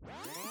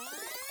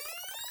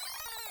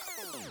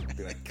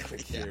Be like,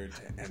 click here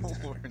to enter.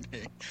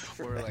 Warning.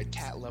 Or like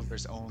cat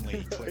lovers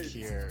only, click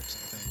here or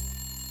something.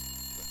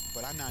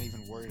 But I'm not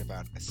even worried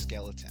about a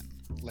skeleton.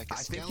 Like a I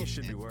skeleton. think you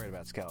should be worried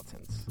about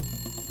skeletons.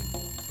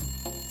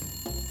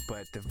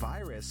 But the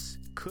virus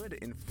could,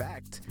 in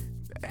fact,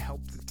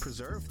 help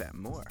preserve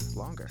them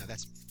longer. No,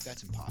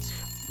 that's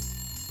impossible.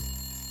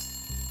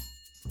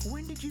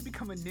 When did you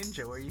become a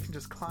ninja where you can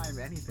just climb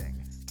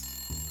anything?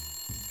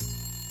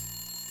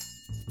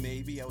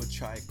 Maybe I would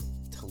try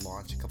to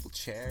launch a couple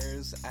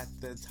chairs at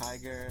the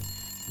tiger.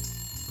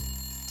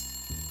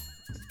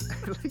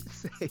 I'd like to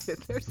say that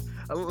there's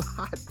a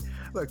lot.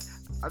 Look,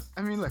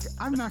 I mean, look,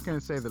 I'm not going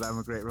to say that I'm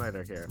a great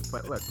writer here,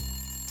 but look.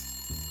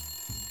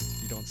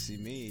 You don't see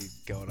me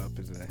going up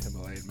into the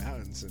Himalayan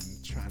mountains and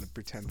trying to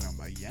pretend I'm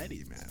a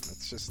Yeti, man.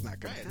 That's just not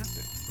going to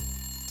happen.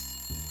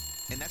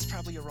 And that's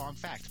probably a wrong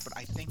fact, but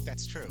I think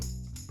that's true.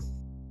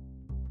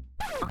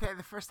 Okay,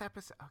 the first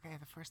episode,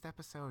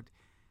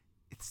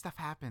 stuff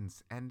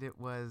happens, and it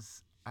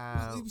was.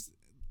 Well, it was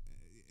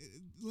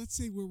let's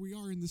say where we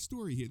are in the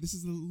story here. This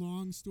is a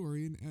long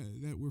story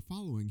that we're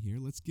following here.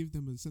 Let's give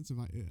them a sense of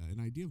an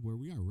idea of where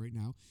we are right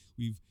now.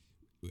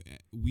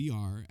 We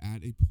are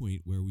at a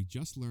point where we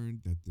just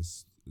learned that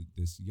this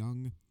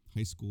young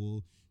high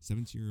school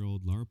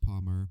 17-year-old Laura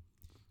Palmer,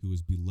 who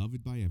is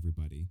beloved by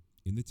everybody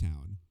in the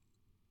town,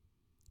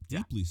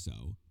 deeply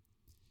so,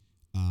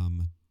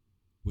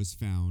 was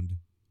found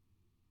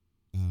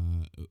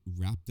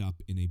wrapped up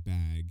in a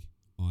bag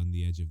on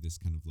the edge of this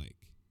kind of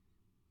lake.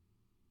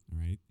 All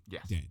right?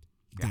 Yes. Dead.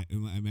 Yeah. Dead.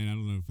 I mean, I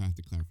don't know if I have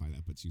to clarify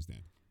that, but she's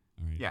dead.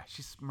 All right? Yeah,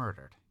 she's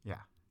murdered. Yeah.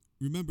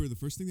 Remember, the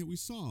first thing that we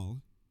saw,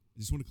 I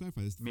just want to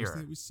clarify this, the first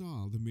thing that we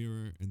saw, the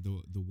mirror and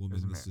the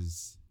woman,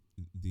 Mrs.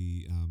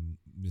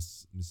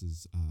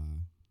 Mrs.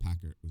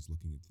 Packard was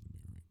looking into the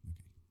mirror, right?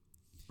 Okay.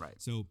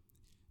 Right. So,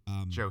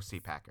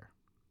 Josie Packer.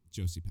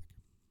 Josie Packer.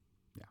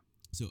 Yeah.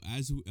 So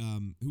as who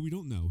we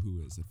don't know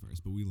who is at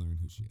first, but we learn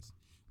who she is.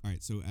 All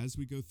right. So as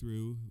we go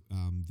through,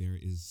 there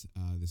is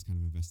this kind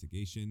of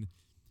investigation.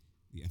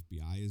 The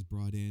FBI is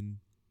brought in.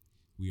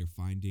 We are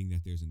finding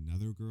that there's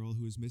another girl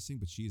who is missing,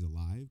 but she's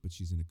alive, but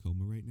she's in a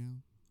coma right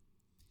now.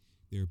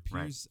 There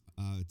appears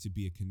to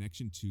be a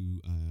connection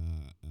to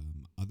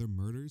other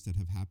murders that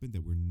have happened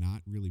that we're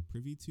not really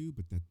privy to,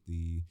 but that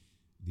the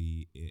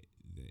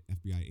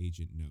FBI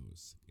agent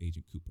knows,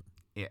 Agent Cooper.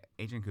 Yeah,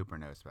 Agent Cooper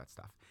knows about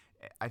stuff.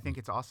 I think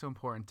it's also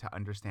important to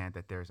understand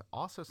that there's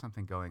also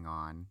something going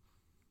on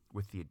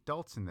with the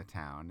adults in the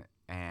town.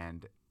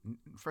 And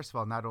first of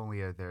all, not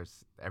only are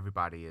there's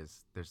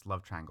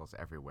love triangles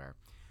everywhere,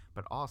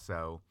 but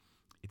also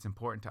it's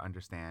important to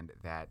understand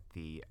that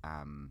the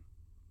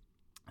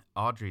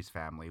Audrey's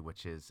family,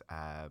 which is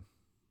the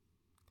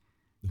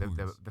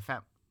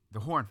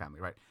Horn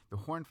family, right? The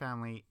Horn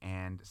family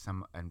and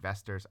some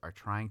investors are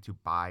trying to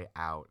buy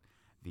out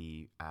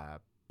the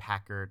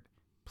Packard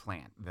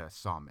plant, the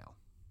sawmill.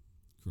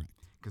 Correct.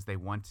 Because they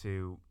want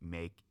to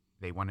make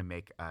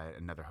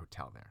another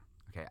hotel there.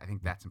 Okay, I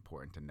think that's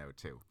important to know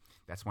too.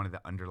 That's one of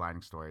the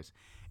underlining stories.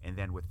 And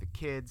then with the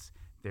kids,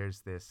 there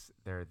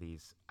are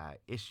these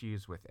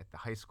issues at the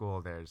high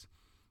school. There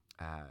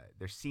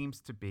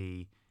seems to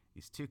be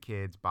these two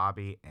kids,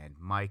 Bobby and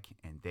Mike,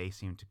 and they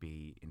seem to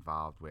be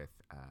involved with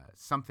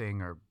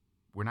something, or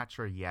we're not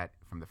sure yet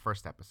from the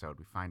first episode.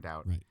 We find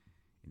out in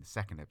the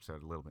second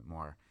episode a little bit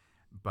more.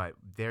 But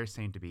they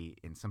seem to be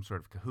in some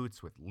sort of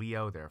cahoots with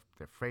Leo. They're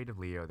afraid of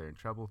Leo. They're in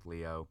trouble with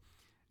Leo.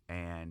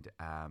 And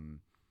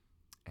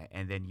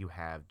then you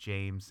have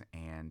James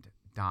and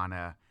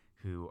Donna,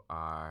 who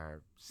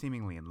are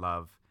seemingly in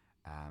love.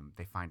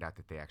 They find out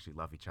that they actually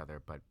love each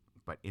other, but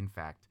in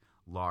fact,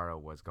 Laura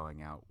was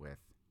going out with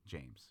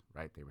James,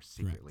 right? They were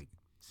secretly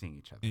seeing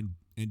each other.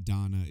 And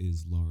Donna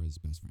is Laura's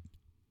best friend.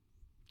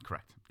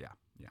 Correct. Yeah.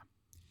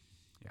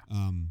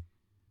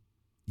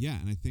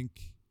 And I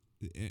think,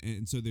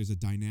 and so there's a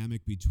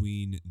dynamic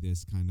between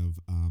this kind of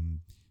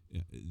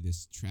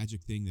this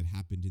tragic thing that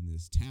happened in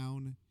this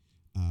town,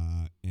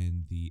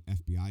 and the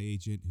FBI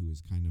agent who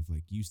is kind of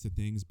like used to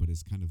things, but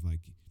is kind of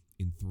like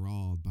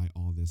enthralled by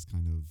all this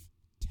kind of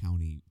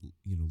towny,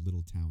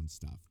 little town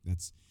stuff.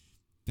 That's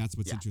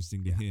what's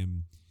interesting to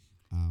him.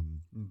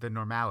 The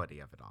normality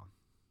of it all.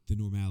 The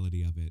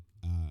normality of it,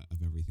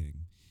 of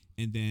everything.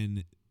 And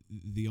then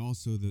the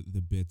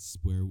bits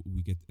where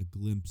we get a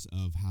glimpse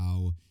of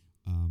how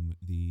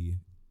the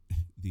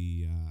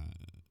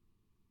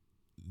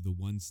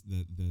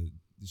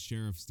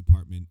sheriff's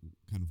department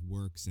kind of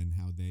works, and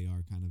how they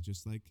are kind of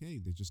just like, hey,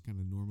 they're just kind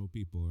of normal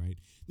people, right?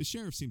 The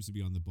sheriff seems to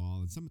be on the ball,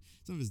 and some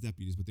of his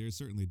deputies, but there's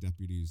certainly a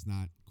deputy who's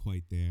not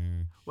quite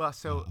there. Well,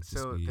 so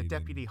the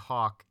deputy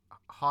Hawk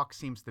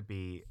seems to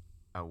be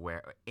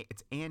aware.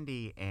 It's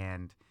Andy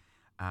and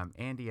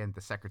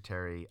the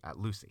secretary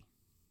Lucy.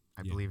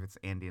 I believe it's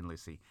Andy and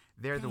Lucy.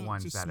 They're the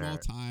ones that small are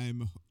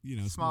time,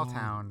 small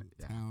town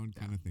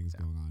kind of things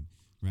going on,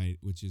 right?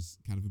 Which is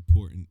kind of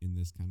important in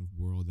this kind of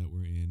world that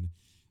we're in.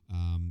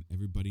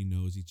 Everybody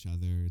knows each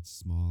other. It's a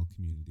small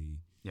community.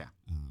 Yeah.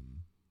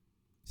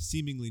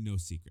 Seemingly no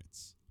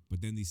secrets,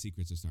 but then these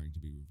secrets are starting to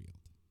be revealed.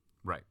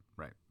 Right.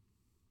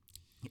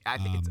 I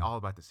think it's all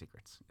about the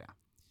secrets. Yeah.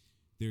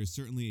 There is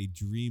certainly a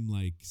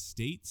dreamlike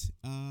state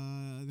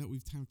that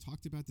we've kind of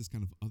talked about. This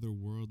kind of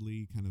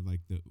otherworldly, kind of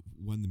like the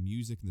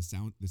music and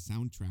the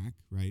soundtrack,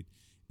 right,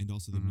 and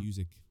also the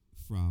music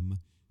from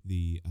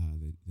the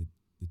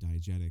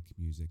diegetic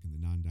music and the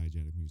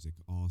non-diegetic music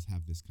all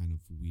have this kind of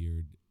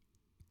weird,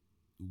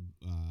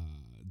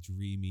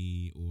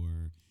 dreamy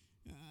or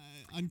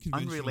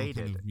unconventional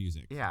Unrelated. kind of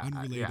music. Yeah,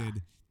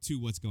 unrelated to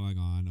what's going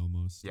on,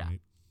 almost. Yeah.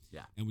 Right.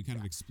 Yeah. And we kind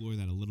of explore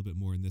that a little bit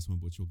more in this one,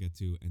 which we'll get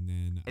to, and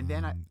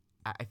then.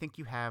 I think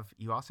you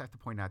also have to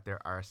point out there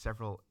are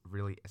several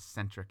really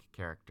eccentric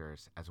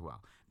characters as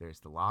well.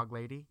 There's the log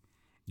lady,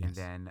 and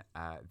then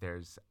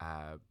there's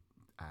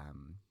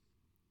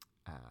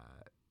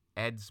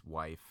Ed's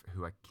wife,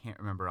 who I can't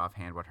remember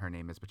offhand what her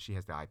name is, but she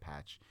has the eye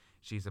patch.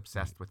 She's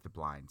obsessed with the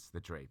blinds, the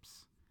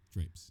drapes.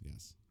 Drapes,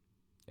 yes.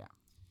 Yeah.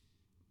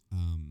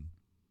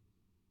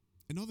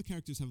 And all the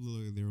characters have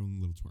their own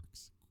little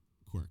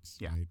quirks,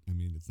 Yeah. right? I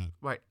mean, it's not...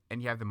 Right,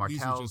 and you have the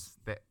These are Martells. just-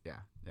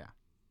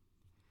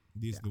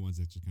 These are the ones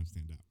that just kind of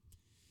stand out.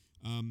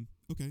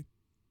 Okay.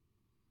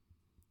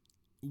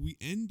 We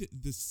end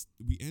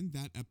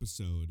that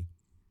episode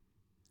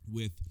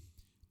with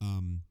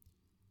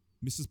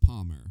Mrs.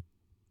 Palmer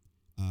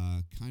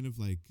kind of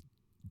like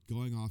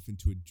going off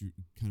into a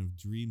kind of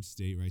dream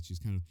state, right? She's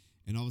kind of,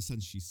 and all of a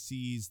sudden she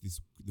sees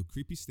the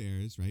creepy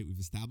stairs, right? We've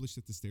established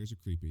that the stairs are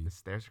creepy. The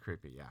stairs are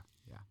creepy, yeah.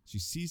 She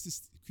sees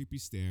this creepy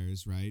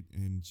stairs, right?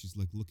 And she's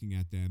like looking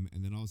at them,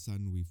 and then all of a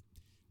sudden we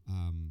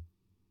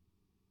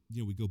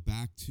go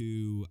back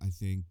to, I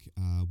think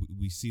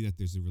we see that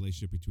there's a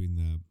relationship between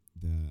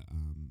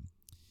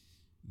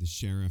the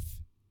sheriff.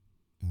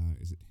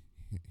 Is it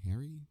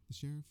Harry? The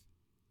sheriff?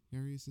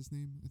 Harry is his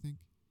name, I think.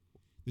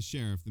 The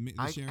sheriff.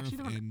 The sheriff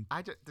and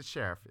the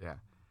sheriff, yeah.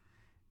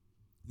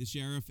 The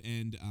sheriff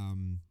and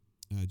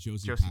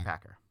Josie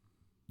Packer.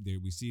 There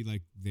we see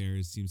like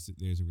there's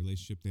a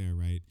relationship there,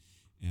 right?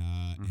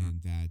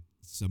 And that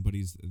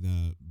somebody's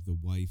the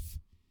wife,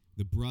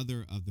 the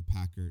brother of the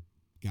Packer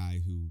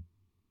guy who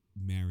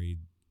married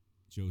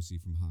Josie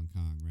from Hong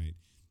Kong, right?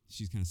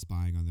 She's kind of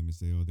spying on them and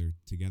say, oh, they're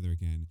together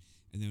again.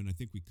 And then I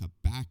think we cut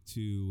back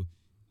to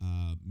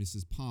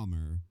Mrs.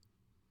 Palmer,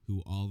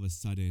 who all of a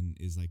sudden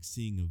is like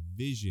seeing a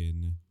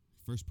vision,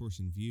 first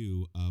person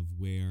view of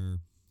where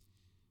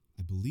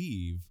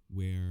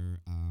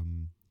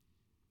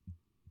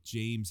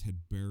James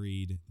had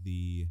buried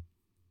the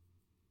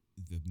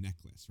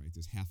necklace, right?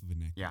 There's half of a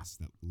necklace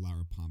that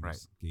Laura Palmer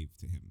gave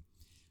to him.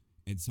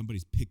 And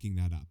somebody's picking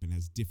that up and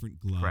has different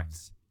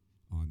gloves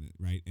on it,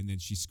 right? And then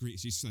she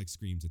screams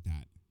at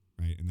that,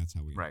 right? And that's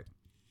how we right.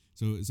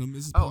 So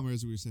Mrs. Palmer,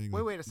 as we were saying,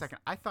 wait a second.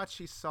 I thought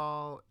she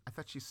saw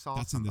that's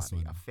somebody, in this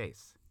one. a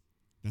face.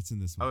 That's in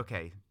this one.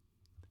 Okay,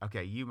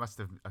 you must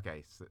have.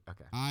 Okay,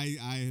 okay.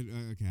 I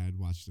had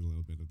watched a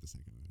little bit of the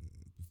second one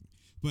before,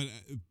 but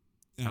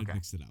I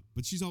mixed it up.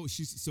 But she's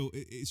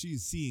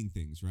seeing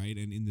things, right?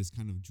 And in this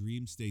kind of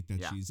dream state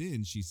that she's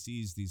in, she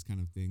sees these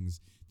kind of things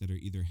that are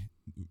either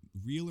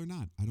real or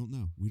not. I don't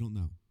know. We don't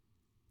know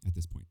at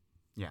this point.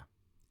 Yeah.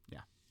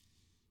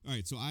 All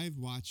right, so I've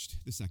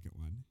watched the second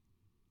one.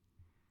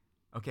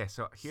 Okay,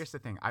 so here's the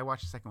thing. I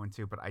watched the second one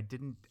too, but I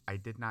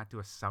did not do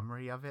a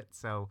summary of it.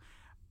 So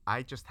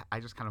I just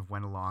kind of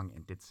went along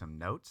and did some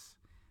notes.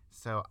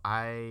 So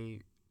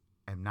I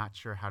am not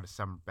sure how to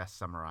best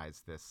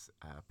summarize this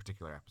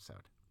particular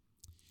episode.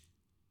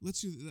 Let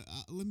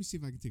me see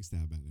if I can take a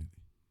stab at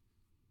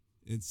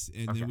it.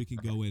 Then we can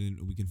go in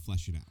and we can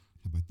flesh it out.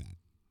 How about that?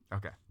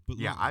 Okay. But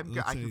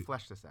I can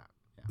flesh this out.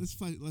 Yeah.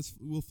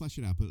 We'll flesh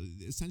it out. But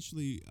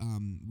essentially,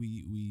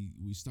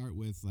 we start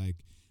with like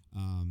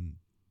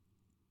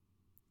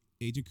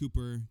Agent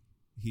Cooper.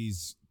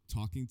 He's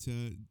talking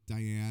to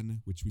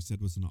Diane, which we said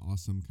was an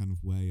awesome kind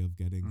of way of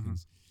getting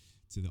things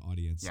to the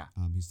audience. Yeah.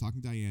 He's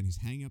talking to Diane. He's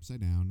hanging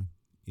upside down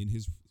in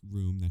his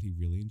room that he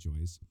really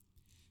enjoys.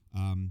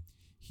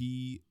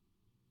 He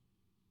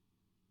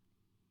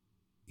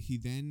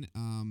then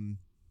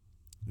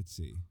let's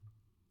see.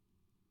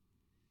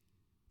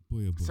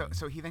 Boy, oh boy.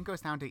 So he then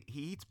goes down to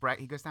he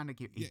goes down to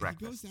eat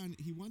breakfast. He goes down.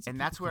 He wants, and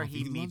that's where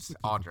he meets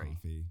Audrey.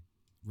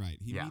 Right.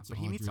 He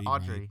meets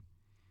Audrey. Right?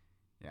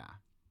 Yeah.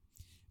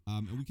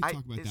 And we can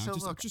talk about that. So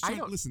I'm just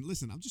trying,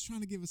 listen. I'm just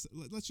trying to give us.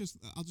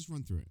 I'll just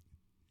run through it.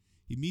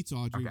 He meets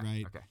Audrey,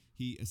 right? Okay.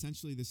 He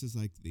essentially, this is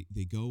like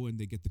they go and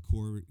they get the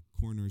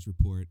coroner's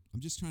report.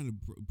 I'm just trying to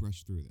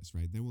brush through this,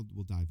 right? Then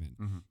we'll dive in.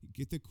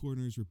 Get the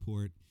coroner's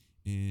report,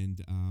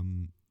 and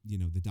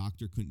the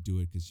doctor couldn't do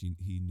it because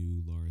he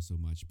knew Laura so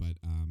much, but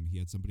he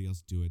had somebody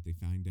else do it. They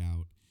find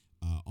out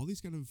all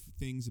these kind of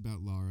things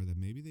about Laura that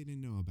maybe they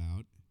didn't know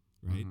about,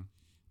 right?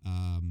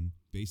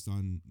 Based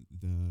on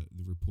the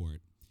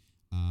report.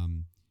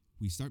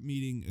 We start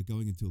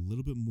going into a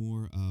little bit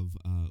more of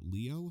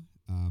Leo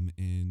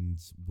and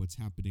what's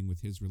happening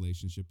with his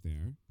relationship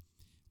there.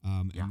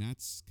 And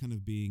that's kind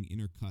of being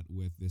intercut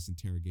with this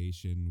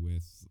interrogation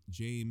with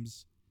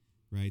James,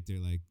 right? They're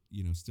like,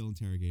 still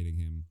interrogating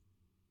him.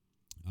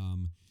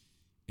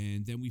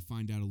 And then we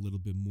find out a little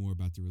bit more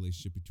about the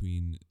relationship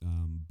between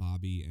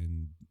Bobby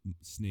and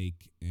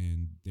Snake,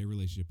 and their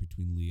relationship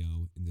between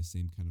Leo in the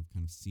same kind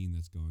of scene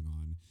that's going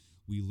on.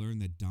 We learn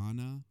that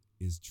Donna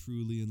is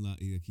truly in love.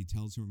 Like she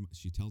tells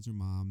her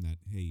mom that,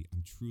 hey,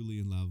 I'm truly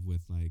in love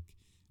with, like,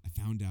 I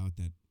found out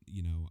that,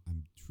 you know,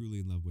 I'm truly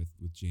in love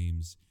with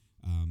James,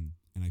 and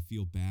I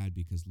feel bad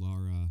because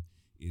Laura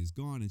is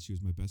gone and she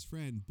was my best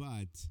friend,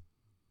 but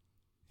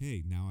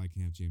hey, now I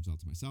can have James all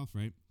to myself,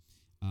 right?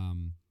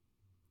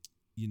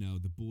 You know,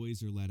 the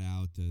boys are let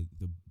out, the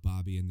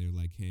Bobby, and they're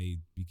like, hey,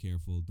 be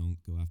careful, don't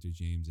go after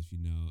James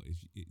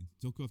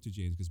don't go after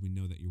James because we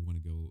know that you want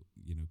to go,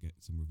 you know, get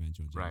some revenge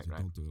on James. Right,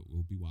 right. Don't do it.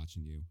 We'll be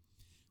watching you.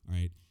 All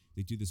right.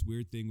 They do this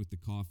weird thing with the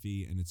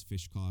coffee, and it's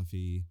fish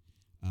coffee.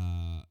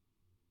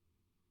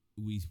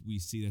 We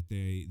see that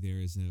there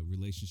is a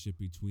relationship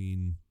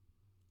between.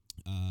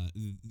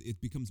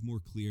 It becomes more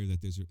clear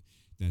that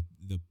that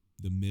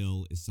the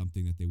mill is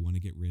something that they want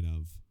to get rid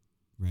of,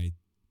 right?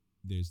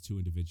 There's two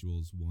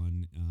individuals.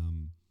 One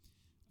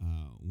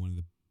of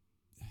the,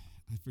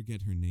 I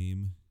forget her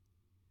name,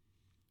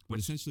 but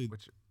essentially,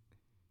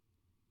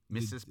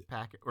 Mrs.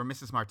 Packard or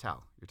Mrs.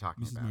 Martell. You're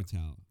talking Mrs. about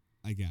Martell,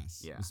 I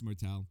guess. Yeah. Mrs.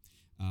 Martell,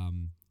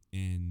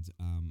 and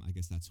I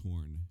guess that's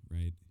Horn,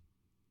 right?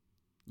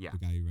 Yeah. The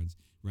guy who runs,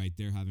 right?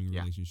 They're having a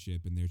Yeah.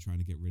 relationship, and they're trying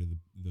to get rid of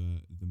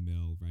the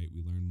mill, right?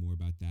 We learn more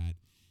about that.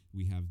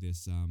 We have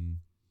this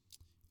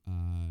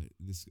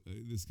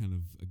this kind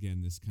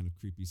of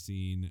creepy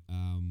scene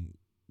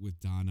with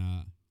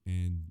Donna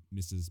and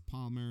Mrs.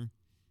 Palmer.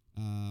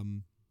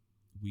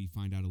 We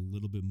find out a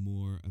little bit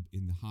more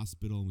in the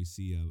hospital, and we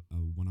see a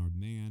one-armed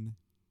man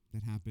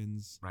that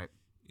happens right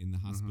in the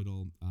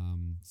hospital.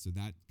 So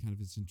that kind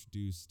of is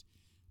introduced,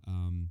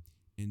 and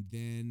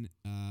then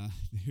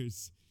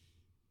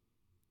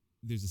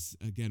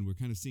again, we're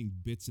kind of seeing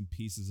bits and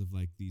pieces of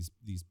like these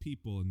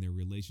people and their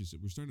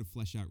relationship. We're starting to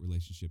flesh out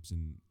relationships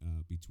in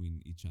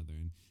between each other,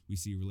 and we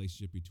see a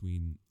relationship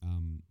between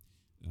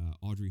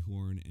Audrey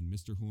Horne and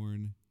Mr.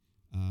 Horne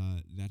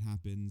that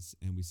happens,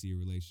 and we see a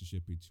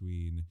relationship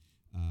between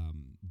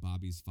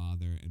Bobby's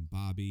father and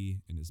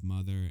Bobby and his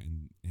mother,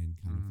 and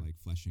kind of like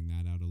fleshing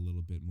that out a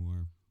little bit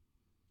more.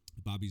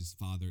 Bobby's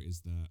father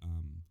is the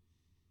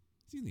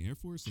is he in the Air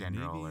Force,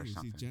 General, Navy, or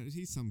something?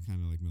 He's some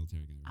kind of like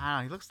military guy, right? I don't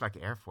know. He looks like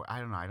Air Force. I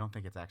don't know. I don't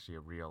think it's actually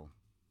a real.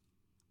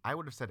 I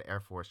would have said Air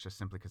Force just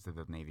simply because of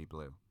the navy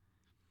blue.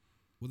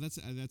 Well, that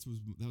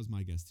was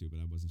my guess too, but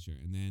I wasn't sure.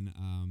 And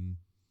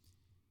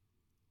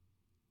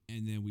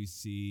then we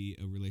see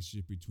a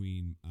relationship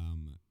between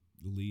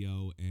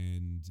Leo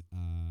and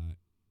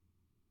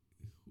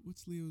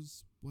what's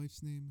Leo's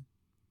wife's name?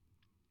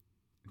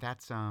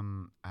 That's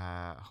hold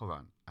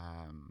on.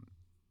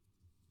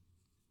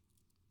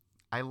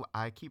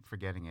 I keep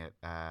forgetting it.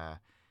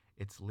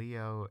 It's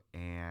Leo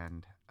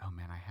and oh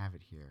man, I have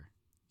it here.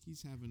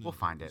 He's having. We'll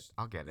find it.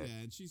 I'll get it.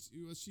 Yeah, and she's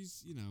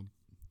you know.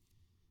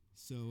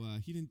 So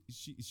he didn't.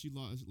 She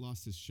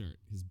lost his shirt,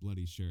 his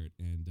bloody shirt,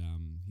 and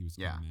he was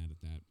kind of mad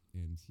at that,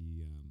 and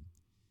he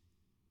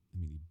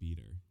beat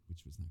her,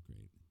 which was not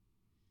great.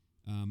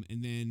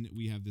 And then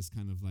we have this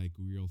kind of like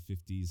real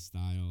 50s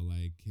style,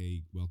 like,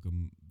 hey,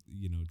 welcome,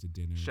 you know, to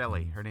dinner.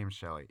 Shelley, her name's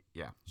Shelley.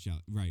 Yeah.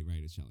 Shelley, right,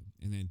 it's Shelley.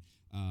 And then,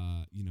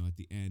 you know, at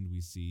the end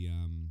we see,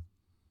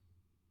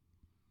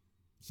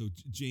 so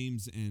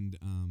James and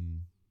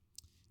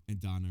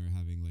Donna are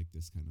having like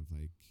this kind of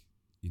like,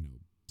 you know,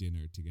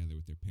 dinner together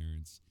with their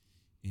parents,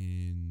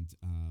 and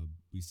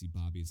we see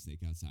Bobby and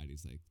Snake outside.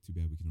 He's like, too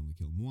bad we can only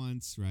kill him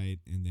once, right?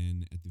 And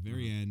then at the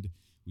very end,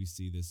 we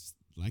see this,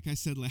 like I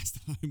said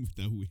last time, with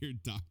that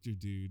weird doctor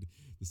dude,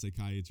 the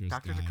psychiatrist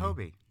Dr. guy.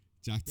 Jacoby.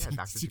 Dr.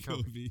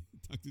 Jacoby.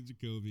 Dr.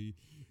 Jacoby.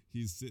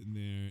 He's sitting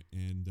there,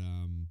 and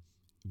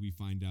we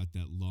find out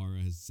that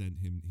Laura has sent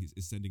him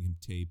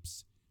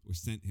tapes,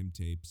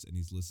 and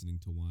he's listening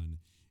to one.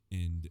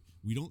 And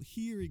we don't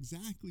hear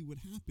exactly what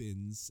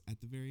happens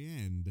at the very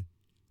end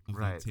of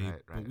that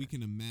tape, but we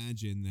can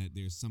imagine that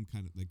there's some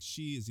kind of, like,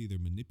 she is either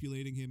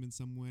manipulating him in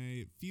some way,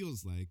 it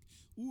feels like,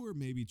 or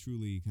maybe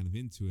truly kind of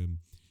into him,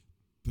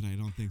 but I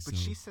don't think so. But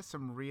she says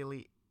some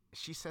really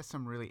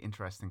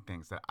interesting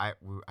things that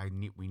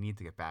we need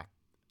to get back.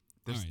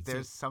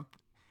 There's some,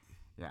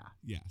 yeah.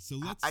 Yeah. So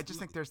let's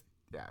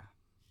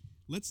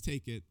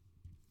take it,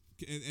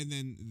 and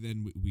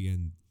then we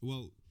end.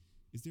 Well,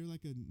 is there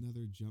like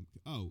another jump?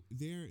 Oh,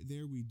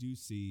 there we do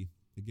see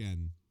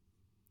again.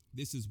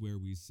 This is where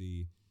we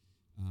see.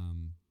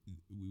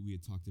 We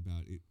had talked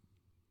about it.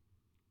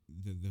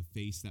 The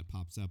face that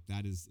pops up,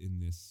 that is in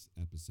this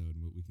episode,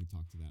 and we can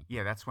talk to that.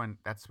 Yeah, that's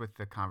with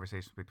the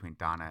conversation between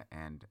Donna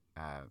and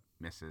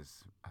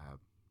Mrs.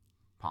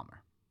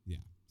 Palmer. Yeah,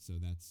 so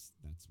that's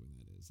where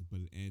that is.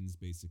 But it ends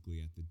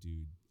basically at the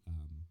dude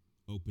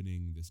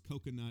opening this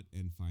coconut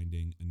and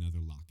finding another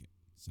locket.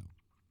 So.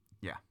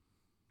 Yeah.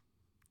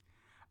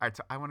 All right,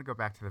 so I want to go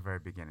back to the very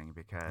beginning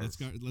because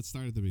let's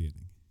start at the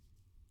beginning.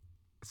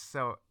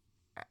 So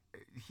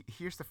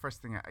here's the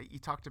first thing. You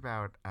talked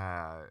about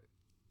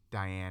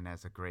Diane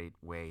as a great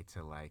way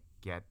to like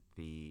get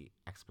the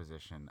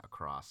exposition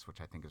across, which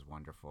I think is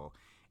wonderful.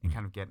 and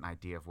kind of get an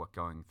idea of what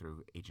going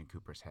through Agent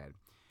Cooper's head.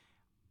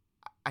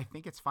 I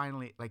think it's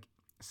finally like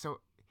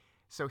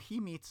so he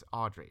meets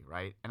Audrey,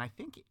 right? And I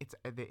think it's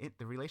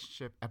the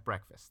relationship at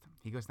breakfast.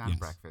 He goes down to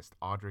breakfast.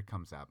 Audrey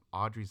comes up.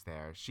 Audrey's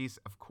there. She's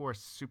of course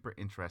super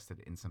interested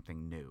in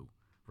something new,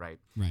 right?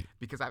 Right.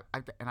 Because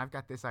I've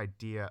got this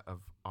idea of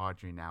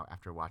Audrey now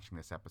after watching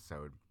this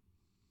episode.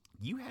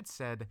 You had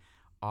said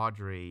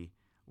Audrey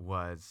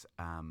was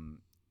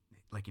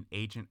like an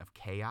agent of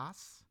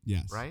chaos.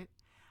 Yes. Right?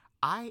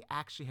 I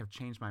actually have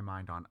changed my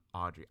mind on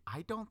Audrey.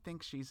 I don't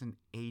think she's an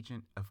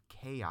agent of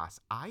chaos.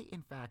 I,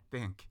 in fact,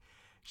 think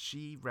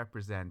she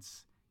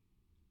represents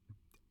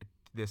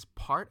this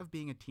part of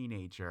being a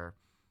teenager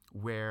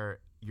where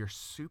you're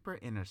super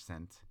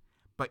innocent,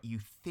 but you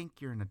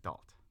think you're an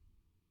adult.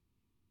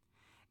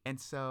 And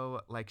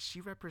so, like,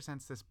 she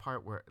represents this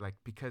part where, like,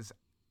 because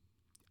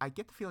I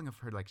get the feeling of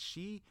her, like,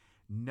 she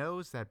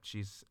knows that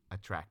she's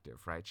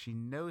attractive, right? She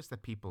knows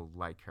that people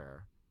like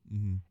her,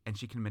 and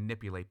she can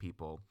manipulate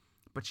people,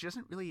 but she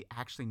doesn't really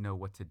actually know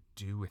what to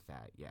do with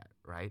that yet,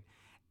 right?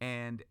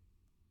 And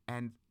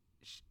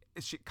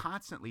she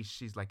constantly,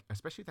 she's like,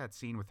 especially that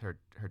scene with her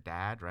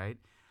dad, right?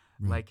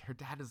 Like, her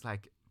dad is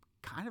like,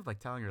 kind of like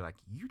telling her, like,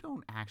 you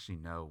don't actually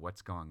know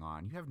what's going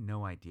on. You have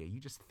no idea. You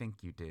just think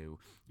you do.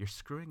 You're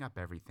screwing up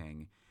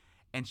everything.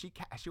 And she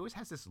always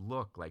has this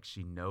look like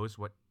she knows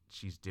what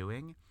she's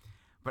doing.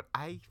 But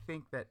I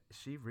think that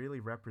she really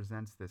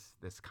represents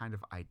this kind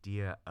of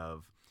idea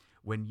of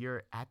when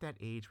you're at that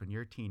age, when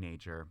you're a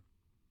teenager,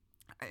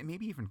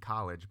 maybe even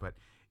college, but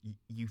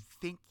you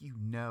think you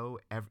know,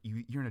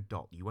 you're an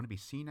adult. You want to be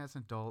seen as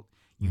an adult.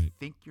 You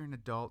think you're an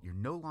adult. You're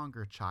no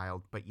longer a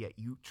child, but yet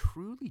you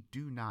truly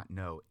do not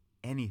know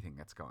anything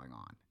that's going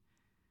on.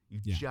 You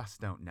just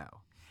don't know.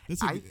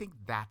 I think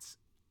that's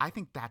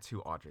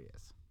who Audrey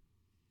is.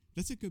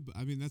 That's a good.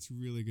 I mean, that's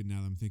really good. Now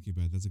that I'm thinking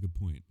about it, that's a good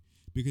point,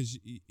 because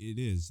it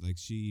is like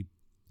she.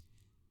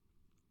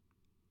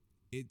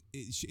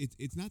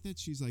 It's not that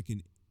she's like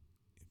an.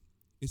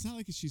 It's not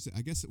like she's.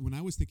 I guess when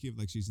I was thinking of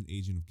like she's an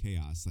agent of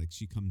chaos, like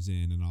she comes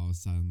in and all of a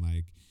sudden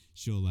like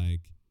she'll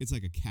like it's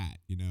like a cat,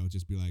 you know,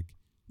 just be like,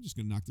 I'm just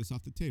gonna knock this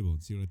off the table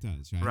and see what it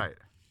does, right?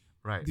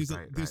 Right.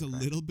 There's a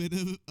little bit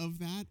of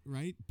that,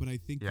 right? But I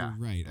think you're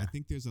right. I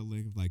think there's a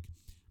link of like,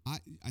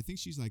 I think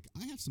she's like,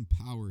 I have some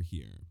power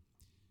here,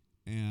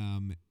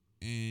 and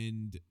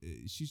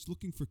she's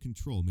looking for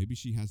control. Maybe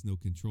she has no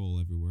control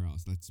everywhere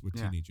else. That's what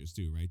teenagers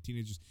do, right?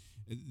 Teenagers,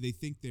 they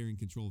think they're in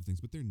control of things,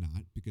 but they're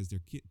not, because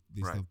they're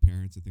they still have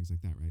parents and things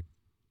like that, right?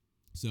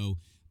 So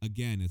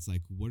again, it's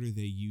like, what are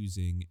they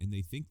using? And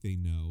they think they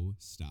know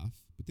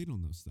stuff, but they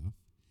don't know stuff.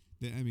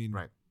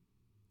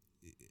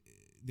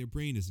 Their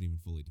brain isn't even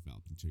fully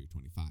developed until you're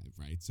 25,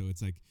 right? So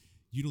it's like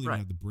you don't even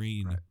have the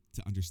brain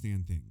to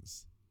understand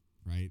things,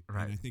 right?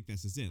 And I think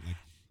that's just it. Like,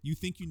 you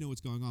think you know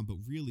what's going on, but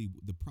really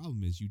the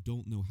problem is you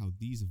don't know how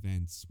these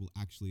events will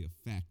actually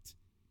affect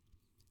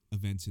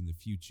events in the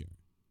future,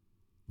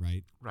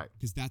 right? Right.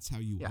 Because that's how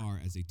you are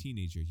as a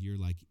teenager. You're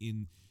like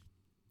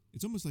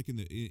it's almost like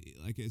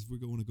like as we're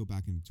going to go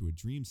back into a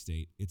dream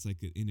state, it's like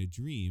in a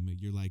dream,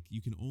 you're like,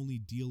 you can only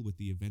deal with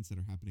the events that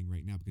are happening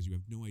right now because you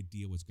have no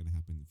idea what's going to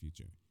happen in the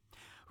future.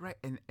 Right.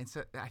 And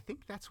so I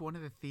think that's one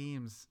of the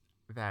themes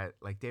that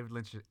like David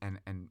Lynch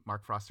and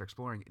Mark Frost are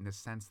exploring, in the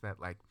sense that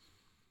like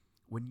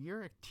when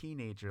you're a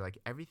teenager, like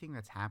everything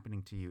that's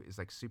happening to you is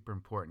like super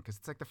important, because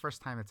it's like the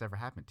first time it's ever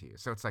happened to you.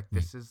 So it's like,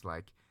 this is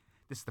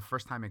the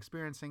first time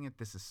experiencing it.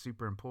 This is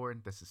super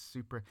important. This is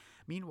super.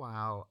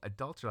 Meanwhile,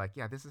 adults are like,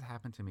 yeah, this has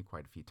happened to me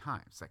quite a few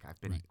times. Like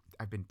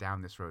I've been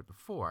down this road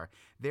before.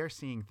 They're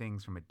seeing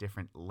things from a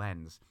different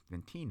lens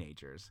than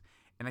teenagers.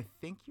 And I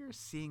think you're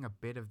seeing a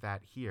bit of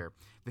that here.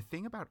 The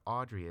thing about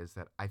Audrey is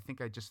that I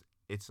think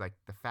it's like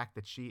the fact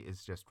that she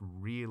is just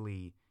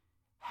really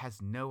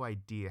has no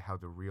idea how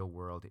the real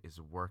world is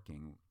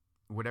working,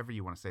 whatever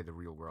you want to say the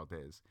real world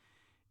is,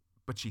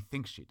 but she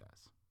thinks she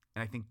does.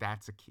 And I think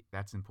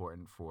that's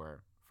important for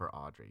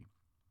Audrey.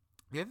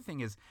 The other thing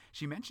is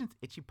she mentions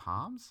itchy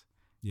palms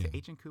to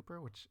Agent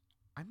Cooper, which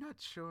I'm not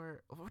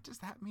sure. What does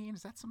that mean?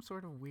 Is that some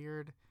sort of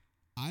weird...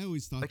 I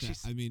always thought like that.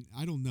 I mean,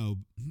 I don't know.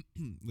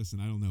 Listen,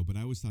 I don't know, but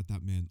I always thought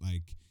that meant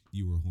like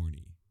you were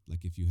horny,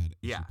 like if you had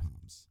itchy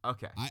palms.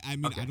 Okay. I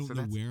mean, okay, I don't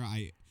know where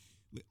I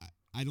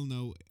don't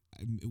know.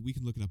 We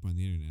can look it up on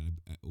the internet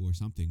or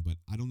something, but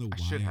I don't know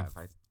why.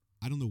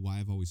 I don't know why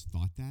I've always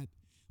thought that.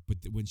 But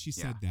when she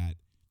said that,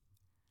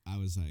 I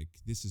was like,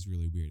 this is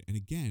really weird. And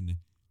again,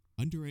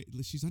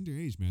 she's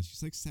underage, man.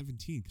 She's like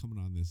 17, coming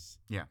on this.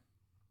 Yeah.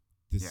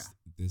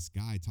 This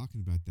guy talking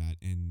about that,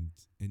 and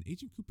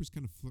Agent Cooper's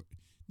kind of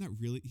not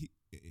really.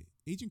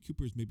 Agent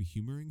Cooper's maybe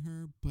humoring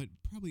her, but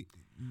probably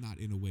not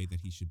in a way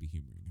that he should be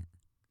humoring her.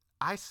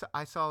 I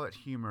saw it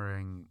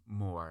humoring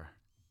more,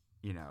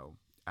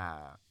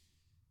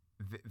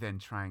 than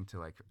trying to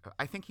like.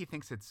 I think he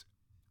thinks it's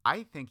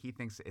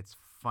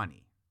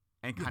funny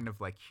and kind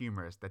of like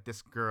humorous that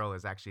this girl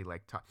is actually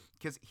like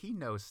because he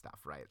knows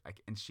stuff, right?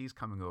 Like, and she's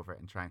coming over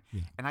and trying,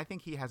 and I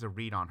think he has a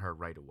read on her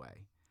right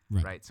away.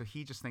 Right. So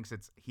he just thinks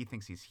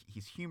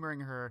he's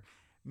humoring her,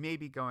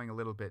 maybe going a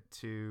little bit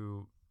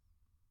too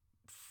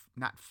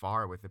not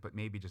far with it, but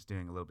maybe just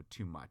doing a little bit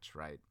too much,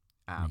 right?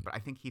 Right. But I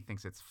think he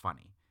thinks it's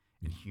funny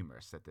and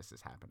humorous that this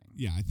is happening.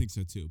 Yeah, I think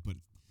so too. But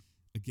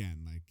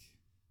again, like,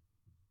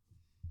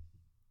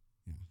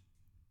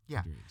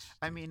 Yeah, underage.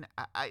 I mean,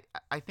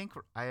 I think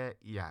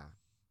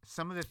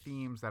some of the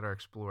themes that are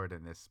explored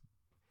in this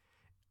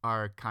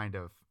are kind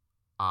of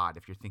odd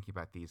if you're thinking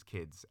about these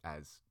kids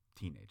as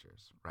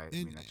teenagers, right?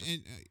 And, I mean, that just,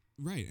 and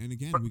right, and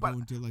again, But- we but- go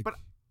into like, but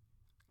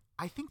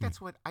I think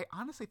that's what I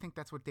honestly think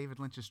that's what David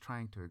Lynch is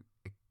trying to.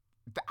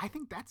 I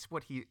think that's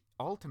what he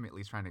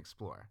ultimately is trying to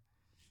explore.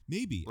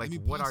 maybe, Like, I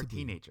mean, what are possibly.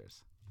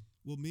 teenagers?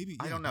 Well, maybe.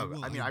 I yeah, don't know.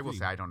 well, I mean, I will agree.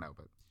 say I don't know,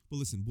 but Well,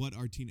 listen, what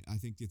are teen? I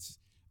think it's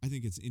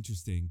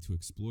interesting to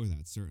explore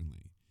that,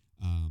 certainly.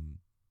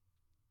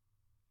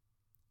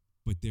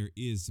 But there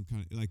is some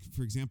kind of, like,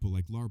 for example,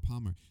 like Laura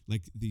Palmer,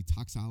 like the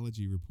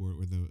toxology report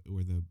or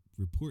the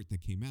report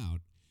that came out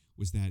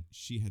was that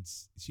she had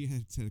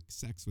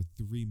sex with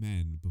 3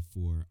 men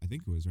before. I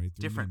think it was right.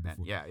 3 different men.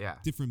 before, Yeah.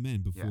 different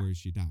men before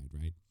she died,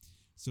 right?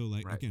 So,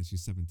 like, Right. again,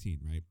 she's 17,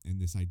 right? And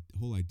this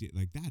whole idea,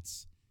 like,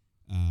 that's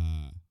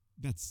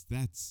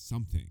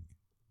something,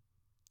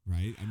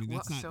 right? I mean, Well,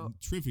 that's not so-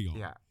 trivial.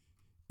 Yeah.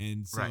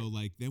 And so, Right.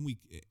 like, then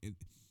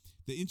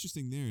the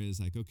interesting there is,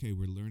 like, okay,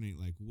 we're learning,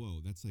 like,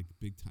 whoa, that's like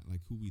big time,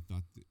 like who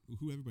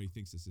everybody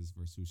thinks this is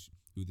versus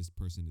who this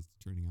person is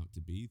turning out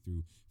to be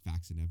through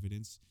facts and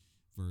evidence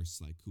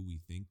versus like who we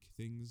think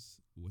things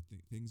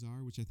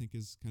are, which I think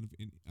is kind of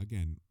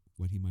again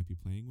what he might be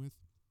playing with.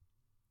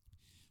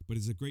 But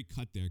it's a great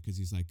cut there because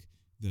he's like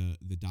the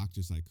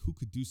doctor's like, who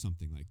could do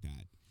something like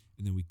that,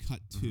 and then we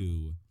cut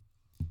to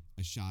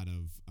a shot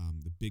of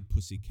the big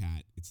pussy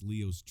cat. It's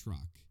Leo's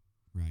truck,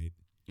 right?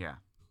 Yeah.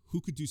 Who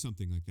could do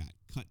something like that?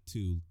 Cut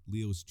to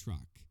Leo's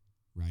truck,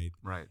 right?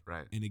 Right.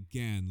 And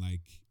again,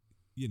 like,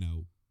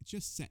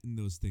 just setting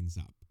those things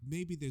up.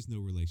 Maybe there's no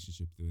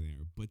relationship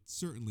there, but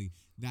certainly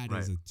that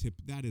is Right. a tip.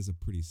 That is a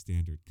pretty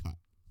standard cut,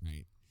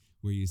 right?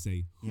 Where you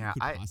say, who Yeah,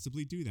 could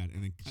possibly do that?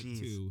 And then cut Jeez.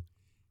 to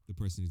the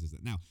person who does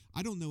that. Now,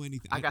 I don't know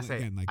anything. I gotta say,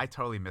 again, like, I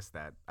totally missed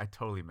that. I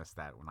totally missed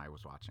that when I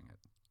was watching it.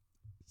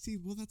 see,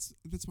 well, that's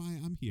why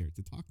I'm here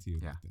to talk to you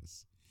Yeah. about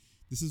this.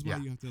 This is why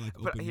Yeah. you have to, like,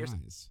 But open your here's-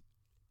 eyes.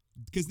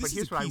 Because but this is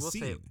here's a what I key will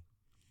scene. say.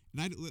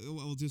 And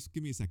well, just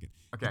give me a second.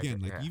 Okay. Again,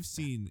 okay, like, yeah, you've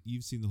seen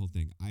the whole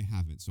thing. I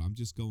haven't, so I'm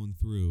just going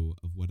through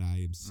of what I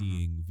am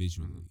seeing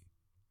visually,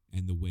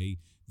 and the way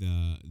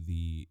the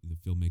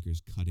filmmaker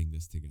is cutting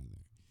this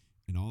together.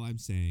 And all I'm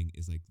saying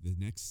is, like, the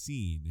next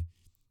scene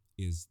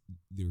is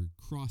they're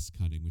cross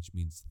cutting, which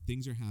means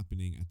things are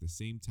happening at the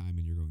same time,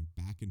 and you're going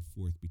back and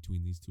forth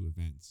between these two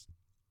events.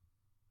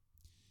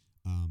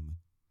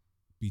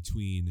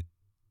 Between,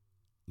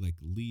 like,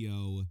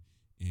 Leo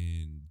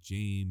and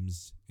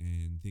James,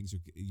 and things are,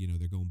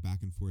 they're going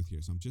back and forth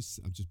here. So I'm just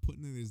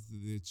putting it as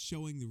it's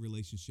showing the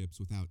relationships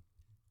without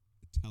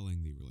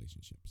telling the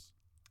relationships.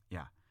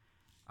 Yeah.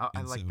 I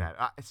And like so-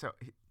 that. So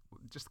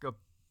just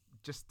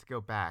to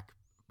go back,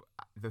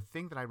 the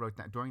thing that I wrote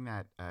down during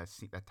that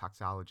that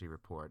toxology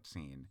report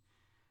scene,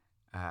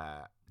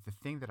 the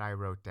thing that I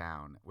wrote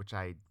down, which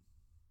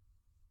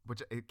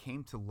it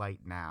came to light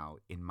now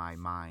in my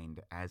mind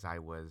as I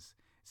was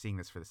seeing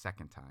this for the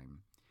second time,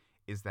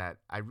 is that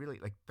I really,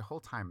 like, the whole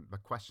time, the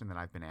question that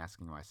I've been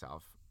asking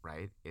myself,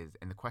 right,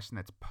 and the question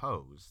that's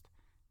posed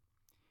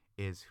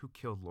is who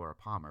killed Laura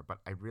Palmer. But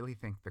I really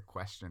think the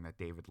question that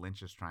David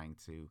Lynch is trying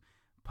to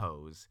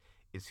pose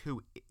is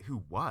who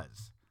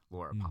was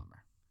Laura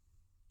Palmer.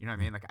 You know what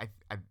I mean? Like,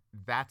 I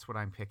that's what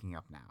I'm picking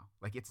up now.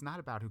 Like, it's not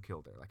about who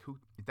killed her. Like,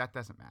 that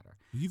doesn't matter.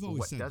 You've always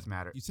what said does that.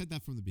 matter. You said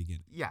that from the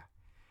beginning. Yeah,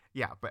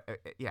 but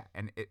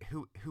and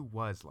who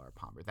was Laura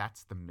Palmer?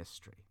 That's the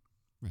mystery.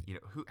 Right.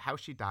 How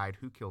she died,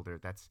 who killed her,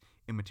 that's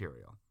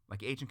immaterial.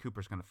 Like, Agent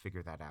Cooper's going to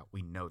figure that out.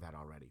 We know that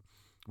already.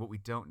 What we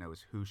don't know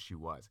is who she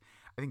was.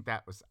 I think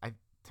that was,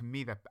 to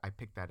me, that I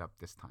picked that up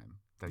this time.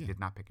 That I Yeah. did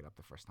not pick it up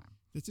the first time.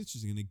 That's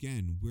interesting. And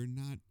again,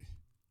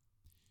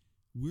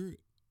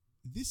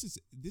 this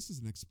is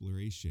an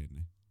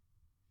exploration.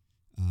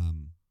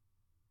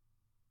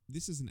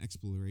 This is an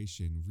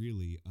exploration,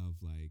 really, of,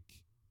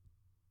 like,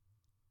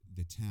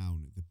 the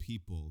town, the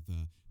people,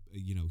 the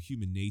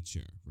human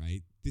nature,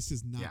 right? This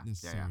is not Yeah, yeah.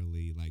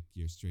 necessarily like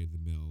your straight of the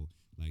mill,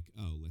 like,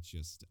 oh, let's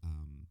just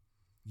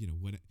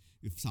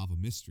solve a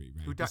mystery,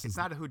 right? It's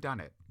not a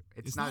whodunit.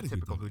 It's not a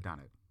typical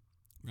whodunit.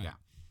 Right. Yeah.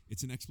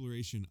 It's an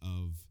exploration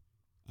of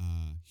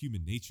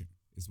human nature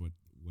is what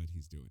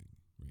he's doing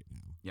right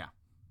now.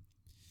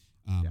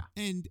 Yeah.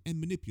 And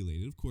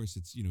manipulated. Of course,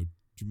 it's,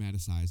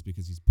 dramatized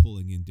because he's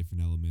pulling in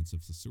different elements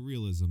of the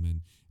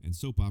surrealism and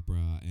soap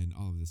opera and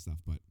all of this stuff.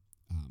 But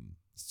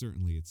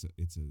certainly it's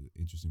an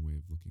interesting way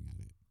of looking at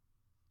it.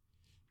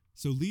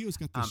 So Leo's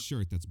got this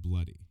shirt that's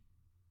bloody.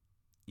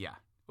 Yeah.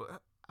 Well,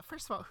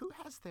 first of all, who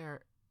has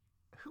their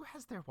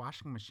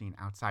washing machine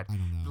outside? I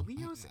don't know.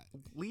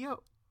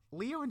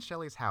 Leo and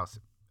Shelley's house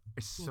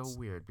is Well, so it's-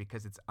 weird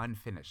because it's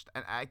unfinished,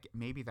 and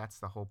maybe that's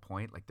the whole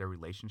point. Like, their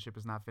relationship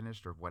is not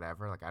finished or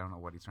whatever. Like, I don't know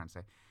what he's trying to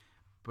say,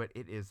 but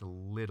it is a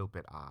little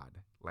bit odd,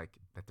 like,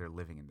 that they're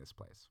living in this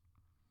place.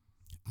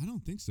 I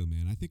don't think so,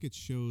 man. I think it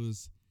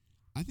shows.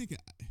 I think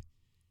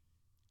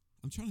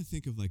I'm trying to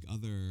think of like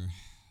other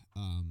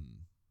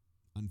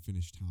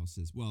unfinished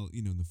houses. Well,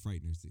 in the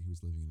Frighteners, that he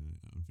was living in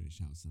an unfinished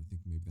house, and I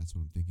think maybe that's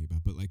what I'm thinking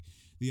about. But like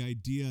the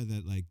idea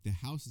that like the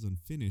house is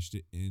unfinished,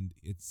 and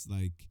it's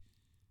like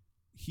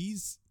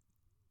he's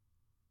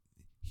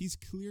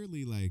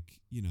clearly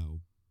like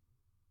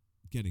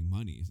getting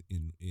money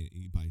in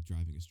by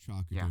driving his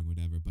truck or doing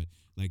whatever, but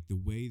like the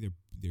way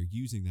they're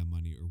using that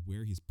money or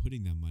where he's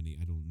putting that money,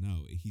 I don't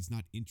know. He's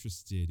not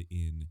interested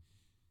in,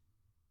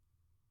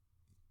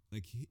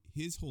 like,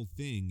 his whole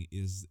thing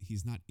is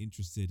he's not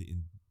interested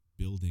in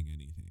building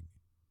anything,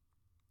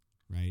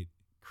 right?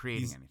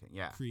 Creating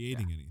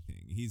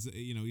anything. He's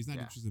he's not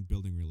interested in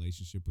building a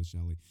relationship with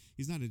Shelley.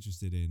 He's not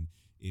interested in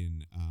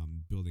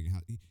building a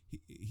house.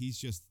 He's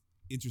just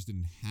interested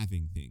in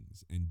having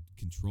things and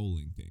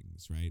controlling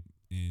things, right?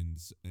 And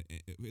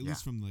at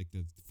least from like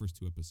the first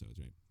 2 episodes,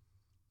 right?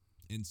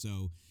 And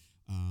so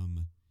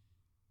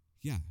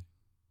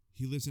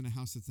he lives in a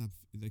house that's not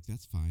like,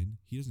 that's fine.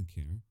 He doesn't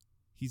care.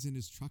 He's in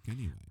his truck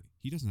anyway.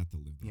 He doesn't have to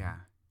live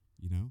there.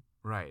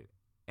 Right.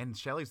 And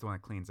Shelley's the one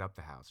that cleans up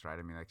the house, right?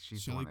 I mean, like,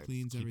 she's Shelley the one that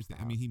cleans keeps everything.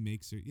 the I mean, house. he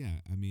makes her.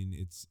 Yeah, I mean,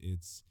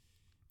 it's.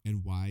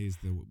 And why is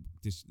the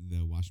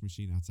washing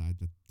machine outside?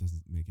 That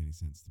doesn't make any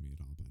sense to me at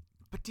all.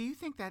 But do you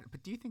think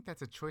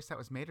that's a choice that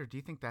was made, or do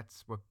you think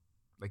that's what,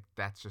 like,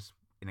 that's just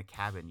in a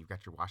cabin, you've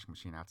got your washing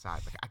machine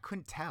outside? Like, I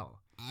couldn't tell.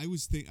 I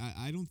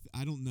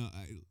don't know.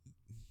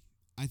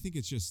 I think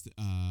it's just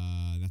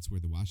that's where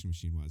the washing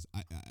machine was.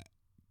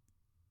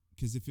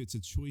 Because if it's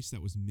a choice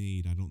that was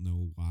made, I don't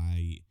know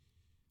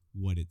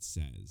what it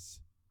says.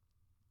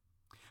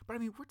 But I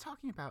mean, we're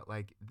talking about,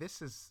 like,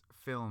 this is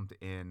filmed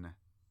in,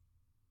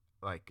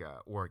 like,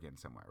 Oregon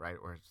somewhere, right?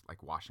 Or it's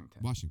like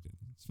Washington. Washington.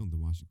 It's filmed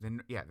in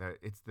Washington.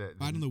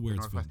 I don't know where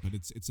it's filmed, Northwest. but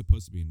it's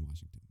supposed to be in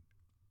Washington.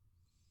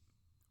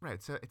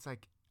 Right. So it's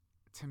like,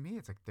 to me,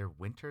 it's like their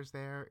winter's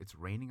there. It's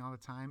raining all the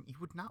time. You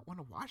would not want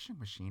a washing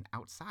machine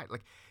outside.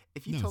 Like,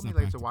 if you told me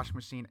like it's a washing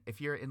machine, if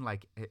you're in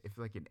like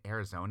in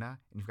Arizona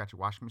and you've got your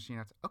washing machine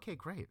outside, okay,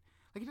 great.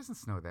 Like, it doesn't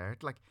snow there.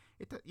 Like,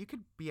 you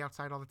could be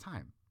outside all the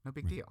time. No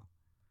big deal.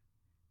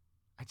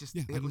 It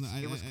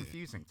was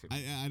confusing to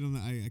me. I don't know.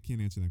 I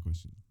can't answer that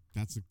question.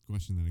 That's a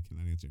question that I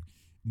cannot answer.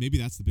 Maybe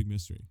that's the big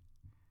mystery.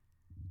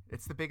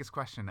 It's the biggest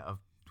question of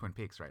Twin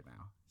Peaks right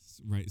now.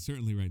 Right.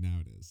 Certainly right now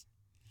it is.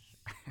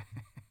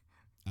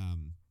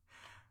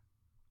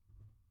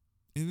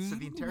 And so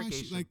the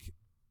interrogation,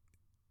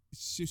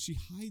 she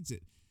hides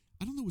it.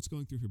 I don't know what's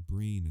going through her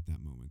brain at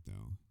that moment,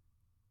 though.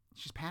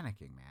 She's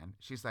panicking, man.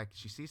 She's like,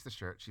 she sees the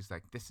shirt. She's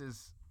like, this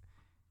is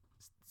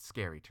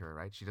scary to her,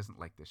 right? She doesn't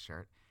like this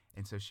shirt,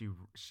 and so she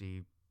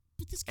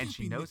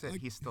knows that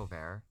he's still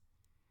there.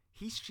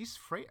 She's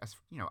afraid.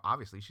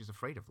 Obviously, she's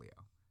afraid of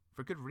Leo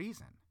for good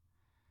reason.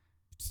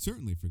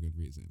 Certainly for good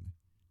reason.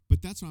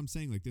 But that's what I'm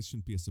saying. Like, this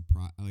shouldn't be a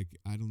surprise. Like,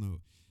 I don't know.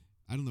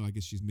 I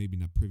guess she's maybe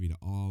not privy to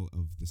all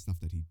of the stuff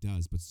that he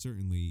does, but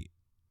certainly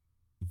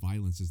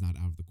violence is not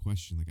out of the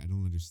question. Like, I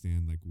don't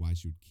understand like why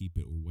she would keep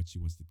it or what she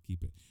wants to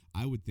keep it.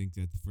 I would think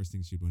that the first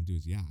thing she'd want to do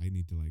is, I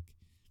need to like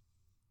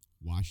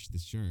wash the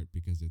shirt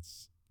because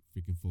it's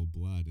freaking full of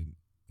blood, and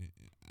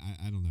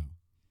I don't know.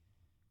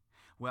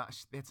 Well,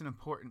 it's an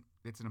important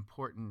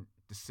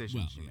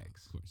decision she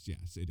makes. Of course,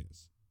 yes, it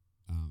is.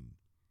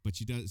 But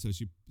she does. So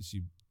she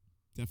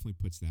definitely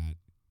puts that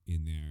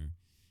in there.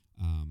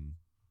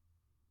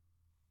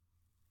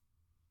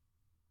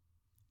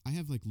 I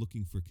have like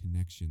looking for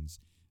connections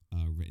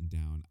written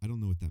down. I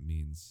don't know what that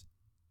means.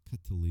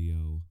 Cut to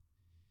Leo.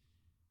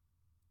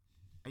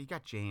 You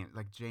got James.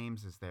 Like,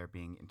 James is there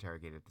being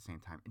interrogated at the same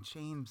time, and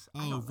James.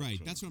 Oh, right.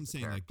 That's what I'm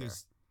saying. Like,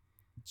 there's.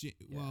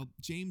 Well,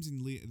 James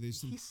and Leo.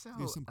 There's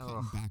some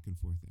cutting back and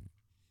forth there.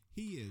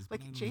 He is.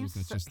 Like, but I don't James.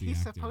 know if that's just the he's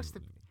actor supposed or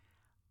to.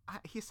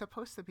 whatever. He's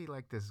supposed to be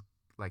like this,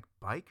 like,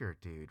 biker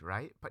dude,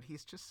 right? But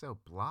he's just so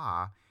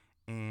blah,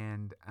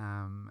 and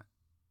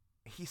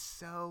he's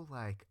so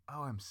like,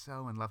 oh, I'm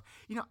so in love.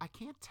 I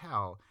can't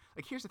tell.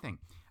 Like, here's the thing.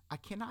 I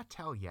cannot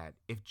tell yet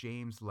if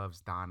James loves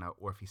Donna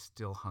or if he's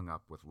still hung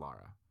up with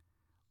Laura.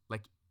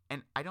 Like,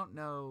 and I don't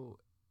know.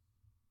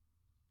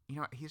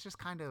 He's just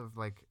kind of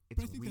like,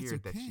 it's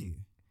weird that she.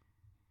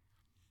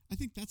 I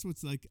think that's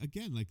what's like,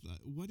 again, like,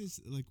 what is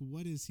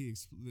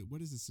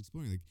this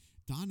exploring? Like,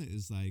 Donna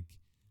is like,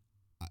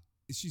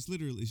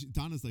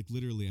 Donna's like,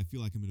 literally, I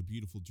feel like I'm in a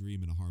beautiful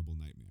dream and a horrible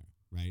nightmare,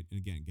 right? And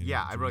again,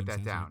 I wrote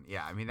that down.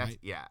 Yeah, I mean, that's, right?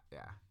 Yeah.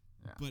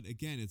 But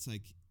again, it's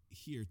like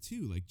here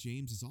too, like,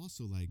 James is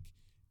also like,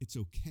 it's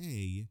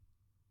okay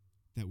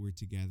that we're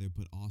together,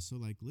 but also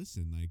like,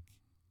 listen, like,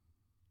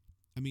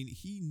 I mean,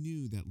 he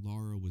knew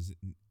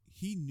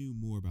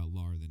more about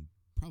Laura than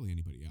probably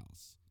anybody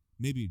else.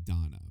 Maybe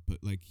Donna, but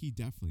like, he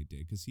definitely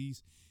did, because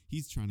he's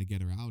trying to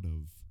get her out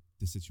of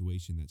the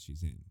situation that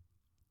she's in.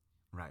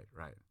 Right.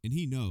 And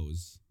he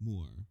knows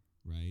more,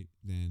 right?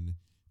 Than,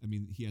 I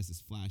mean, he has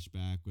this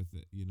flashback with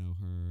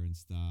her and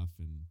stuff,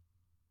 and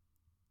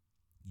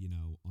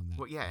on that.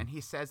 Well, yeah, and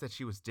he says that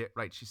she was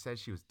right. She says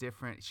she was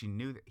different. He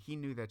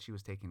knew that she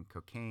was taking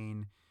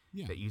cocaine.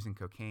 Yeah. that using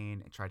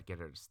cocaine and tried to get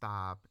her to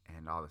stop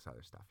and all this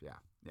other stuff. Yeah.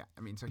 Yeah.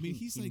 I mean, so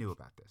he's he like, knew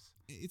about this.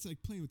 It's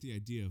like playing with the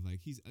idea of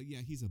like he's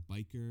a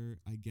biker,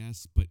 I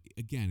guess, but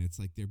again, it's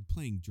like they're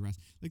playing dress.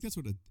 Like that's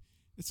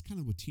kind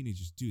of what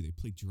teenagers do. They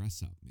play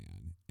dress up,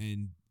 man.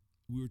 And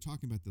we were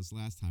talking about this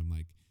last time.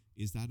 Like,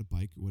 is that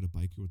what a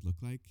biker would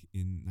look like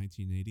in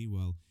 1980?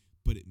 Well,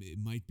 but it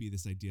might be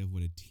this idea of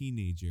what a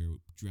teenager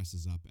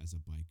dresses up as a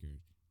biker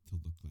to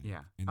look like.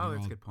 Yeah. And Oh, they're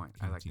that's a all good point. I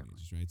kind of like that one.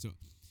 teenagers, right? So,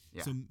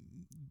 Yeah. so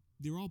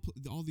they're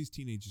all these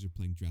teenagers are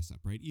playing dress up,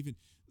 right? Even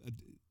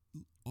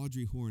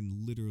Audrey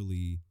Horne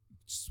literally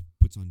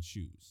puts on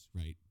shoes,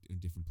 right, in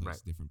different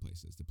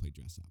places to play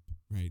dress up,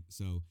 right?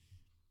 So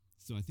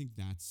I think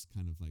that's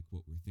kind of like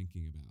what we're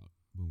thinking about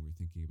when we're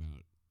thinking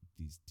about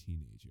these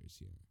teenagers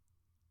here.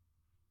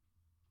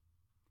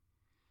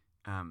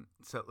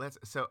 So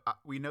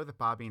we know that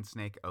Bobby and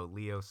Snake owe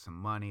Leo some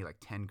money, like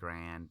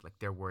 $10,000. Like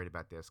they're worried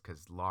about this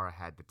because Laura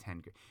had the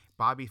 10.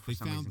 Bobby for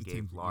some reason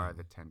gave Laura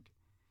the 10.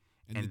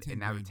 And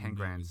now the 10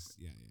 grand.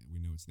 We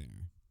know it's there.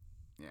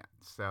 Yeah.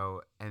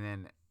 So and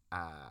then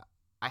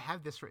I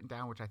have this written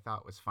down, which I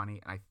thought was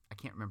funny, and I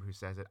can't remember who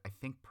says it. I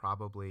think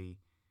probably.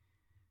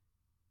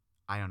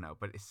 I don't know,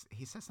 but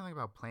he says something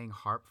about playing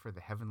harp for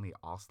the Heavenly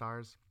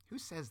All-Stars. Who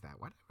says that?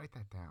 Why did I write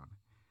that down?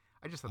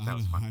 I just thought that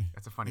was funny.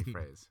 That's a funny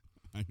phrase.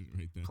 I didn't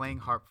write that. Playing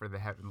down. harp for the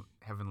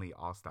Heavenly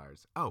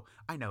All-Stars. Oh,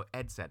 I know.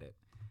 Ed said it.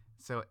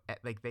 So,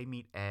 like, they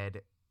meet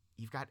Ed.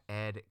 You've got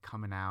Ed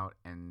coming out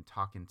and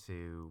talking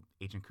to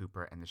Agent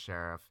Cooper and the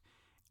sheriff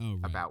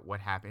about what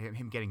happened,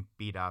 him getting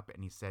beat up,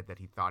 and he said that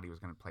he thought he was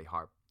going to play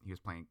harp. He was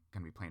going to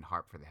be playing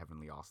harp for the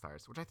Heavenly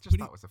All-Stars, which I just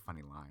thought was a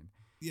funny line.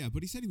 Yeah,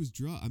 but he said he was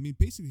drugged. I mean,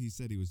 basically, he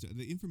said he was.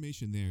 The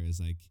information there is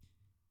like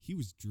he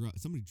was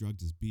drugged. Somebody drugged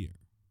his beer.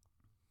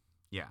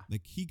 Yeah,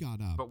 like he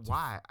got up. But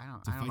why? I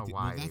don't know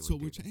why. Well, that's what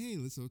we're. Hey,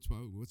 that's what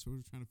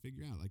we're trying to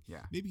figure out. Like,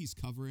 maybe he's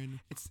covering.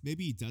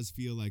 Maybe he does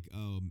feel like,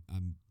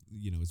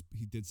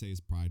 he did say his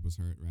pride was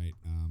hurt, right?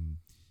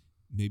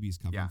 Maybe he's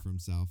covering for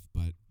himself,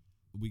 but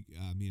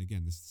I mean,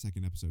 again, this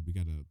second episode, we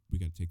gotta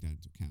take that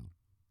into account.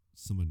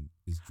 Someone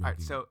is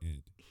drugging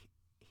Ed.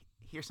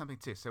 Here's something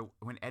too. So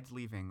when Ed's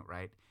leaving,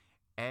 right?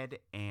 Ed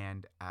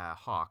and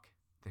Hawk,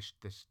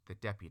 the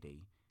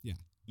deputy. Yeah.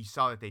 You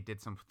saw that they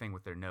did something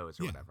with their nose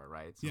or whatever,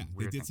 right?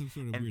 They did some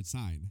sort of weird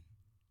sign.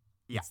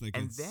 Yeah. It's like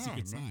a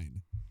secret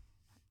sign.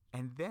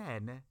 And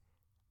then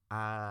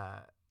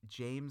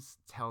James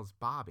tells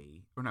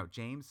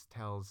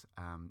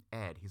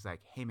Ed, he's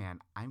like, hey, man,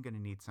 I'm going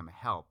to need some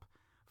help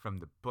from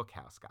the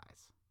Bookhouse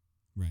guys.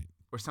 Right.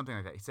 Or something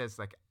like that.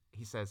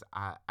 He says,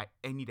 I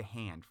need a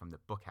hand from the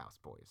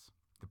Bookhouse boys.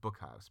 The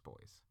Bookhouse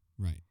boys.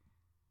 Right.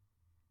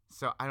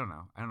 So I don't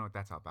know. I don't know what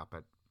that's all about,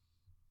 but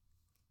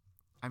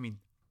I mean,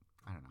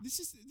 I don't know. This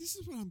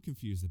is what I'm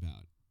confused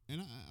about, and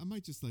I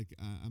might just like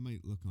I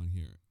might look on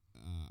here.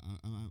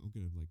 I'm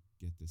gonna like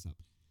get this up.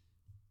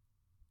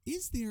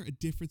 Is there a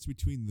difference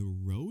between the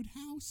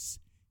Roadhouse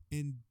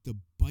and the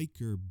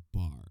biker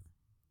bar?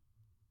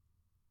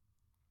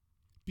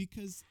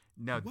 Because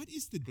what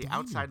is the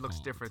outside looks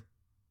called? different.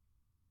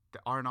 The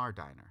R&R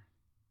diner.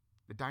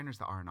 The diner's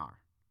the R&R.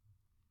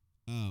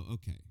 Oh,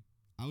 okay.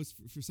 I was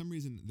for some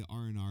reason the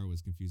R&R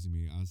was confusing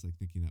me. I was like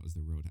thinking that was the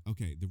Roadhouse.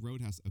 Okay, the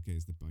Roadhouse. Okay,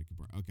 is the biker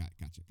bar. Okay,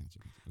 gotcha.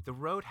 Okay. The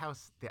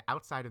Roadhouse, the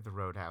outside of the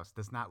Roadhouse,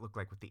 does not look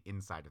like what the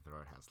inside of the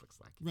Roadhouse looks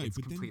like. Right, it's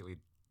but completely.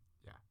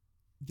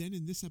 Then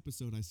in this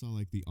episode, I saw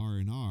like the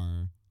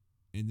R&R,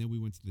 and then we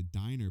went to the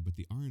diner, but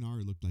the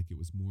R&R looked like it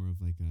was more of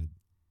like a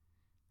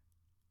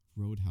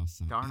Roadhouse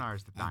sign. The R&R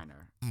is the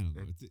diner. I don't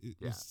know.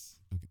 It's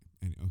okay.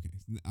 Okay.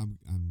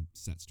 I'm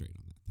set straight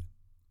on that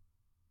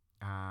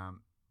then.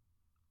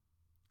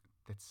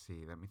 Let's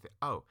see. Let me think.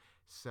 Oh,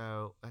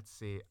 so let's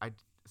see. I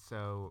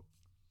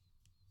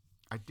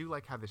do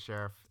like how the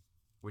sheriff,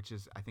 which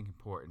is I think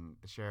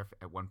important. The sheriff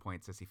at one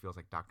point says he feels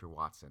like Dr.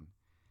 Watson.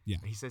 Yeah.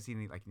 He says he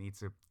needs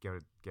to get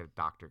a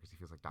doctor because he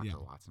feels like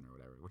Dr. Watson or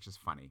whatever, which is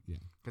funny. Yeah.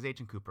 Because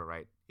Agent Cooper,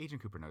 right?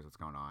 Agent Cooper knows what's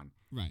going on.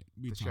 Right.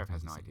 The sheriff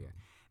has no idea.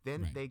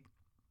 Then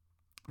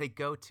they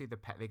go to the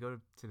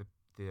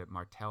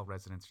Martell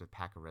residence or the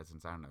Packer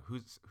residence. I don't know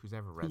who's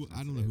ever residence.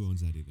 I don't know who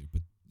owns that either,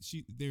 but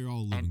they're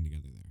all living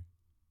together there.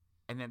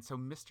 And then so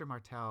Mr.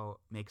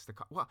 Martell makes the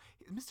coffee. Well,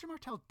 Mr.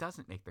 Martell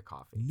doesn't make the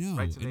coffee. No,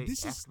 right? So and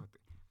this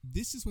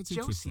is what's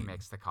interesting. Josie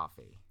makes the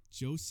coffee.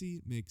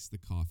 Josie makes the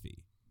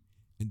coffee,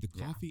 and the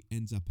coffee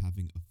ends up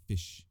having a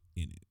fish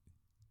in it.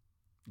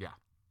 Yeah.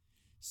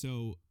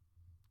 So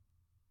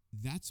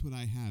that's what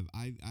I have.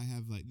 I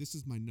have like this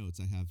is my notes.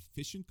 I have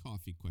fish and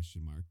coffee ?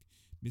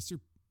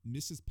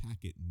 Mrs.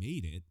 Packett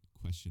made it ?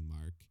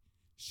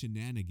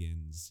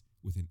 Shenanigans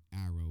with an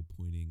arrow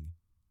pointing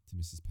to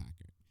Mrs.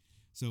 Packard.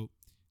 So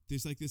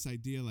there's like this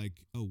idea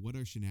like, oh, what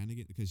are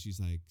shenanigans? Because she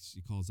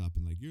calls up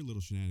and like, your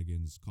little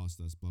shenanigans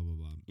cost us blah, blah,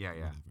 blah. Yeah.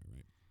 Whatever,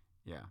 right?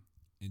 Yeah.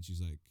 And she's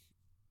like,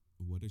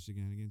 what are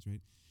shenanigans, right?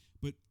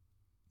 But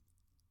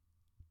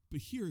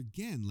here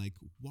again, like,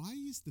 why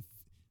is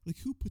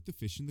who put the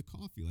fish in the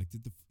coffee? Like,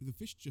 did the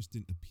fish just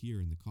didn't appear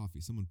in the coffee?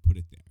 Someone put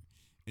it there.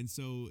 And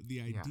so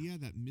the idea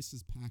that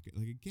Mrs. Packard,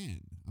 like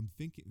again, I'm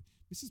thinking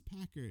Mrs.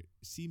 Packard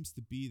seems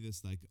to be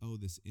this like, oh,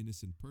 this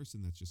innocent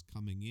person that's just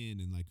coming in,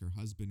 and like her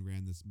husband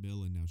ran this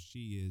mill and now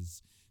she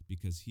is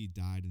because he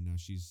died, and now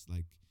she's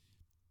like,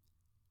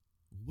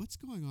 what's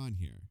going on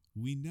here?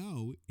 We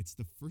know it's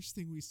the first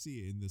thing we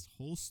see in this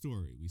whole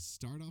story. We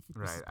start off with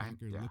Mrs.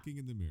 Packard looking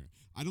in the mirror.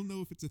 I don't know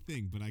if it's a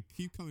thing, but I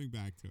keep coming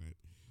back to it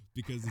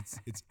because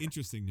it's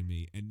interesting to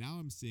me. And now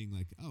I'm seeing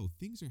like, oh,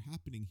 things are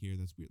happening here.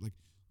 That's weird. Like,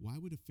 why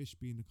would a fish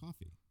be in the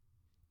coffee?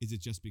 Is it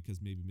just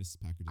because maybe Mrs.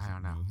 Packard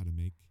doesn't know how to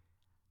make?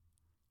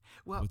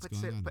 Well, what's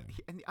going on there?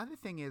 And the other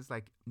thing is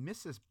like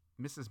Mrs.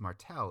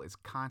 Martell is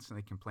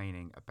constantly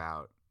complaining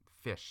about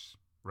fish,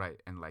 right?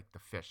 And like the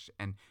fish,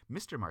 and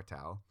Mr.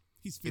 Martell.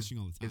 He's fishing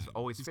all the time. Is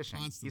always fishing.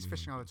 He's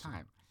fishing all the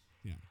time.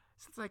 Yeah.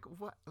 So it's like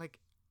what, like,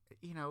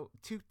 you know,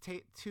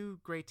 two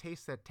great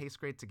tastes that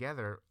taste great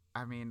together.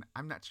 I mean,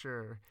 I'm not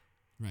sure.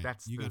 Right.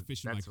 You got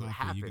fish in my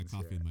coffee. You got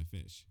coffee in my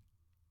fish.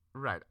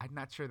 Right. I'm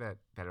not sure that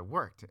it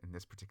worked in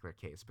this particular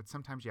case, but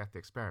sometimes you have to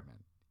experiment.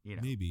 You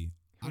know. Maybe.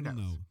 Who knows?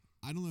 Know.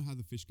 I don't know how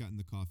the fish got in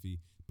the coffee,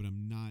 but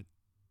I'm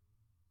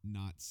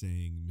not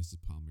saying Mrs.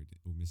 Palmer did,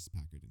 or Mrs.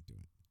 Packard didn't do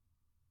it.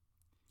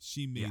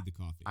 She made the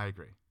coffee. I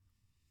agree.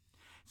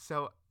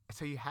 So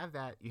you have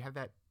that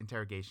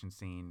interrogation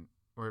scene,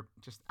 or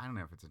just, I don't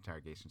know if it's an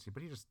interrogation scene,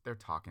 but they're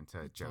talking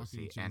to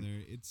Josie,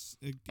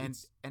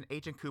 and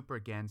Agent Cooper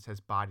again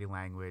says body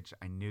language.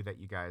 I knew that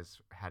you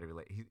guys had a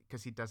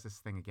because he does this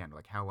thing again,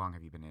 like, how long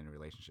have you been in a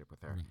relationship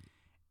with her? Right.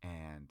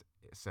 And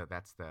so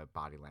that's the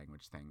body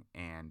language thing.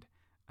 And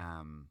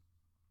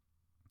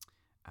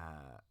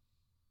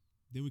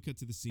then we cut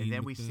to the scene, and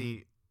then we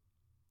see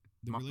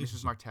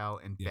Mrs. Martell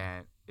and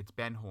Ben. It's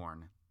Ben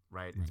Horn.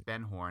 Right, it's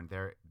Ben Horn.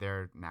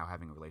 They're now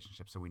having a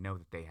relationship, so we know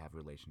that they have a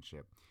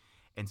relationship,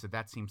 and so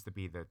that seems to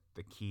be the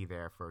key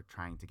there for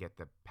trying to get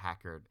the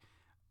Packard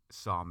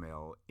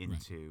sawmill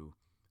into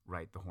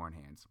the Horn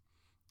hands,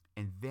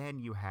 and then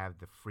you have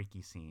the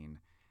freaky scene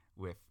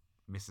with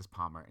Mrs.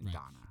 Palmer and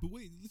Donna. But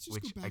wait, let's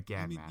just go back.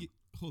 Again,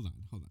 hold on.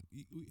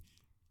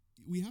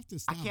 We have to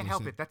establish. I can't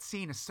help it. That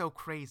scene is so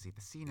crazy.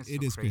 The scene is.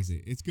 It is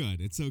crazy. It's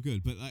good. It's so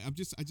good. But I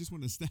just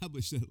want to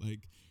establish that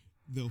like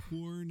the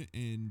Horn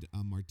and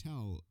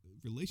Martell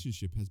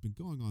relationship has been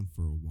going on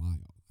for a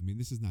while. I mean,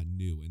 this is not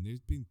new, and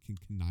there's been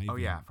conniving. Oh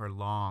yeah, for a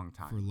long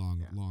time. For a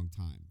long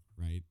time,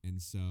 right?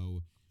 And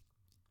so,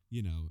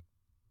 you know,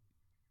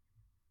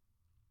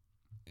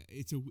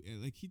 it's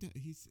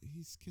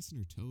he's kissing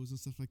her toes and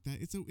stuff like that.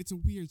 It's a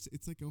weird.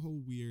 It's like a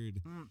whole weird.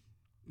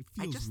 It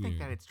feels I just weird. think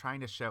that it's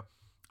trying to show.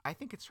 I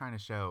think it's trying to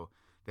show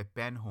that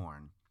Ben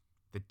Horn,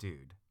 the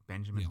dude,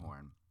 Benjamin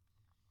Horn,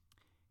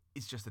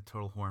 is just a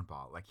total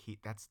hornball. Like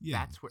that's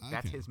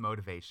his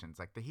motivations.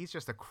 Like he's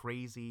just a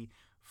crazy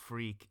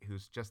freak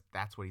who's just,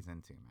 that's what he's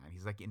into, man.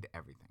 He's like into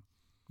everything.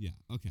 Yeah.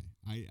 Okay.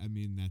 I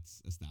mean,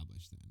 that's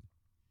established then.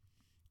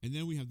 And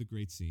then we have the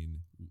great scene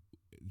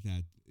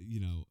that,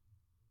 you know,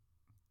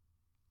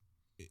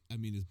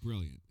 is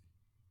brilliant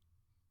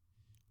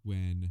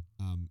when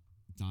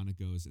Donna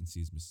goes and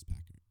sees Mrs.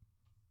 Packard.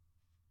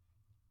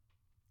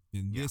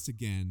 And this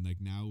again,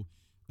 like now,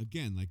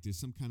 again, like there's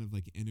some kind of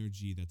like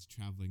energy that's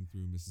traveling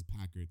through Mrs.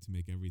 Packard to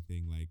make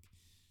everything like,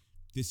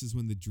 this is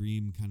when the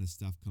dream kind of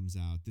stuff comes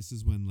out. This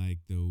is when like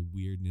the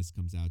weirdness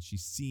comes out.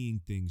 She's seeing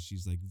things.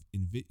 She's like,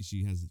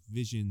 she has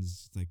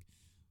visions. It's like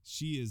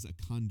she is a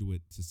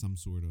conduit to some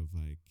sort of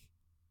like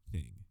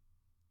thing.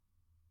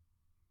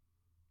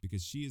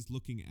 Because she is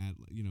looking at,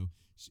 you know,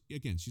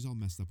 again, she's all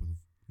messed up with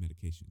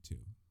medication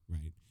too,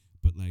 right?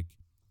 But like,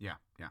 yeah.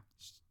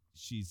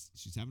 She's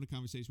having a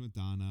conversation with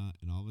Donna,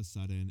 and all of a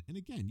sudden, and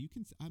again,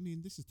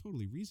 this is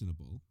totally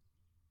reasonable.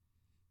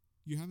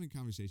 You're having a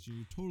conversation,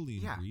 you're totally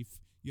in grief.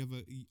 You have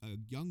a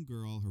young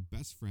girl, her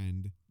best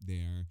friend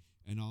there,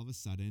 and all of a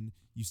sudden,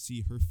 you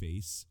see her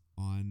face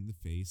on the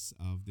face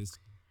of this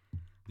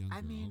young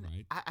girl,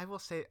 right? I will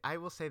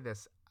say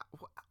this.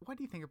 What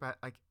do you think about,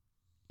 like,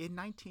 in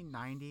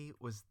 1990,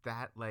 was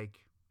that,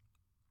 like,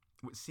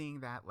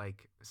 seeing that,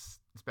 like,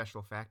 special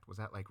effect, was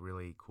that, like,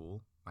 really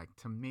cool? Like,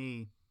 to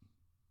me,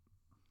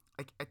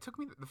 like, it took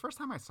me, the first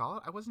time I saw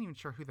it, I wasn't even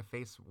sure who the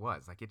face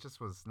was. Like, it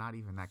just was not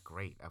even that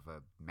great of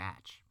a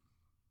match.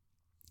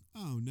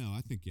 Oh, no,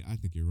 I think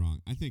you're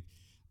wrong. I think,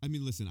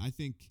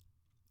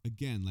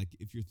 again, like,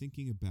 if you're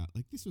thinking about,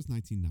 like, this was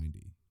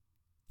 1990.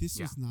 This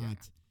was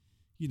not,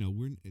 you know,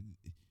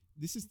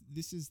 this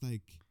is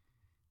like.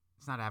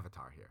 It's not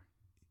Avatar here.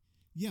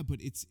 Yeah, but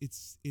it's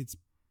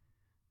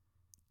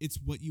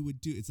what you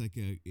would do.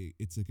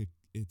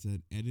 It's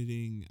an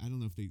editing. I don't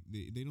know if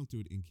they don't do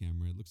it in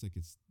camera. It looks like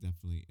it's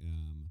definitely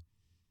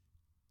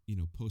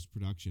post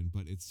production,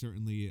 but it's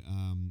certainly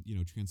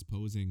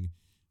transposing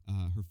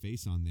her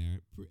face on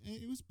there.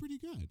 It was pretty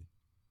good.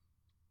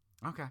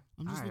 Okay,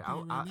 I'm just looking at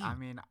it right now. I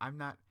mean, I'm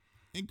not.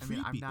 And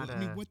creepy.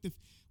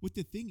 What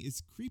the thing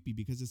is creepy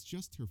because it's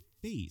just her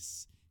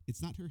face.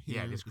 It's not her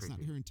hair. Yeah, it's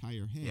not her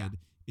entire head. Yeah.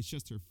 It's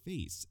just her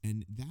face,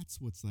 and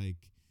that's what's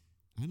like.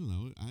 I don't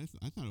know.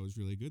 I thought it was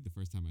really good the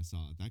first time I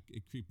saw it.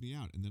 It creeped me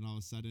out, and then all of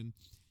a sudden,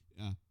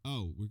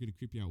 oh, we're gonna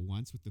creep you out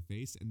once with the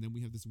face, and then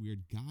we have this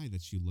weird guy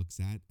that she looks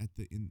at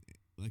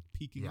like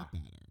peeking Yeah. up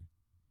at her.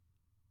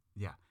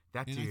 Yeah,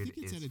 that And dude I think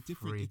it's is at a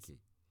different. freaky.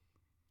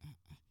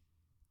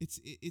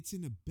 It's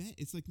in a bed.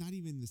 It's like not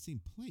even in the same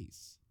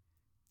place.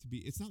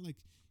 It's not like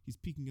he's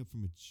peeking up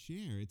from a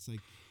chair. It's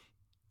like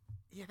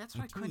Yeah, that's a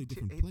what I totally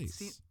couldn't. different It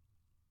place.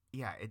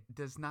 yeah, it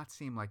does not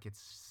seem like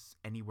it's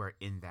anywhere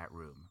in that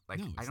room. Like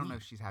No, I it's don't know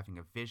not. if she's having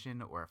a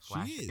vision or a She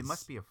flash. is. It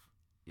must be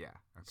yeah.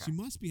 Okay. She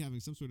must be having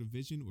some sort of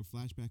vision or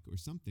flashback or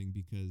something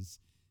because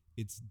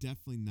it's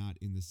definitely not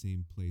in the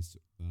same place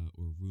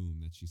or room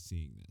that she's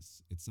seeing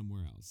this. It's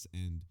somewhere else.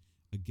 And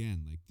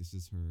again, like this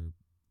is her.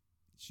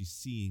 She's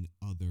seeing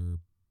other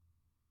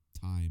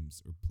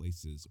times or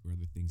places or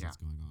other things Yeah. that's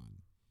going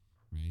on,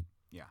 right?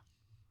 Yeah.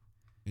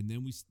 And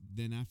then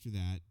then after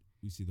that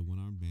we see the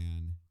one-armed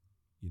man.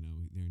 You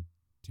know, they're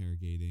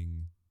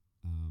interrogating,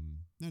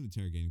 not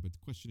interrogating, but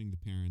questioning the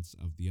parents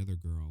of the other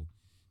girl,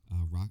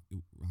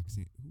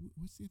 Roxanne.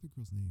 What's the other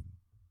girl's name?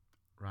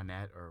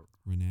 Ronette or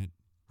Renette.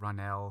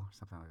 Ronelle,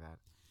 something like that.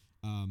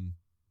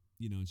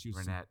 You know, and she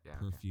was some Renette, yeah,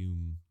 okay.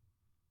 perfume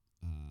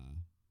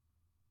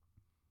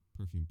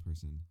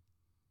person.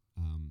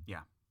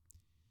 Yeah.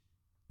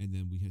 And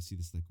then we see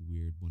this like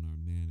weird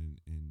one-armed man,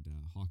 and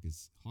Hawk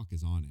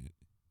is on it.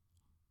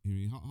 I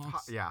mean,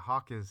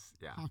 Hawk is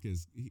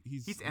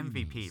he's he's he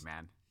MVP, knows.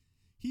 man.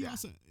 He Yeah.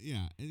 also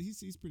and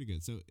he's pretty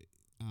good. So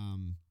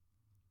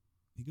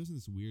he goes in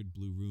this weird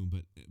blue room,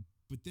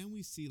 but then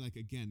we see like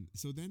again.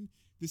 So then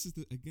this is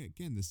the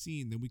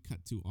scene. Then we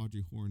cut to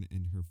Audrey Horne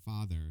and her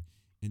father,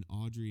 and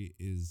Audrey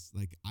is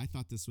like, I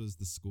thought this was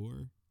the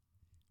score,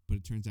 but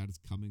it turns out it's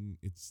coming.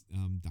 It's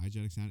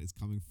diegetic sound. It's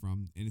coming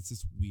from, and it's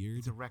this weird.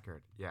 It's a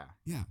record. Yeah.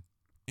 Yeah,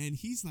 and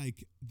he's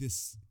like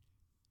this.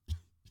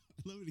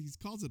 I love it. He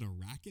calls it a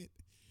racket.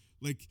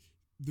 Like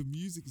the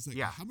music is like,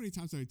 Yeah. how many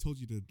times have I told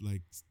you to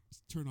like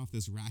turn off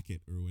this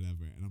racket or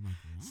whatever? And I'm like,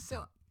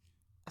 racket?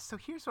 So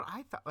here's what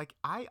I thought. Like,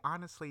 I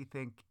honestly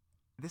think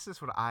this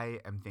is what I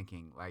am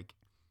thinking. Like,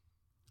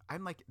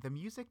 I'm like, the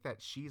music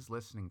that she's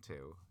listening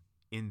to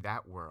in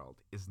that world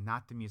is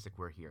not the music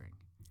we're hearing.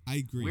 I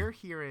agree. We're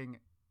hearing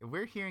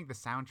the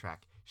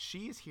soundtrack.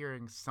 She's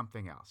hearing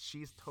something else.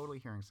 She's totally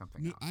hearing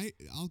something No, else.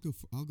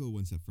 I'll go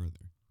one step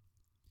further.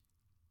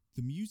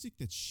 The music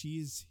that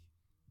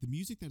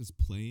is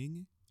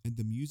playing and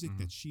the music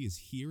that she is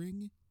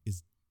hearing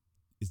is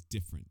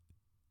different.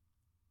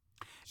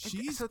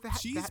 She's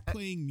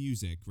playing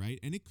music, right?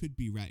 And it could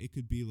be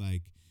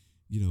like,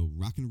 you know,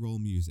 rock and roll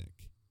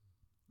music.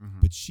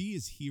 Mhm. But she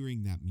is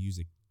hearing that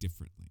music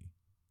differently.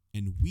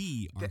 And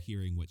we are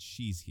hearing what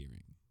she's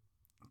hearing.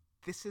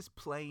 This is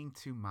playing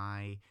to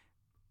my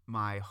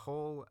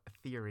whole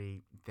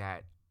theory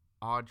that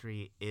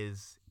Audrey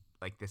is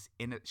like this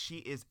she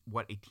is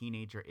what a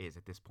teenager is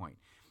at this point.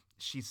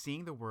 She's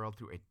seeing the world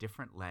through a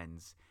different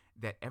lens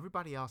that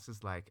everybody else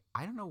is like,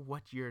 I don't know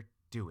what you're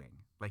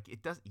doing. Like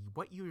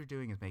what you're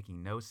doing is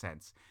making no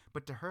sense.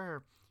 But to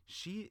her,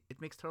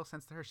 it makes total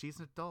sense to her. She's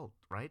an adult,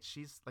 right?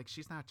 She's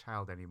not a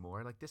child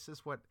anymore. Like this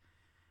is what,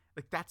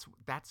 like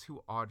that's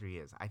who Audrey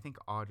is. I think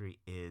Audrey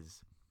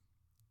is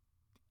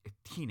a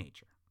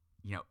teenager.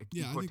 You know,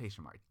 in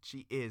quotation mark.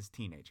 She is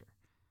teenager.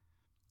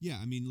 Yeah,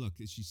 I mean, look,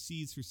 she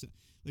sees herself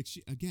like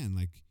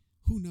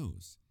who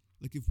knows?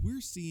 Like if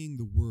we're seeing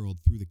the world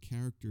through the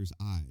character's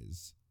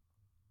eyes,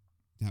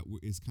 that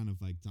is kind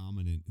of like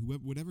dominant.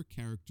 Whatever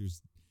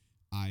character's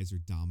eyes are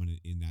dominant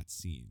in that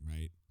scene,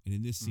 right? And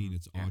in this scene,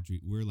 it's Audrey.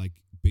 We're like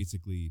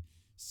basically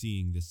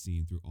seeing this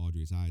scene through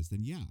Audrey's eyes.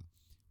 Then yeah,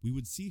 we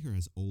would see her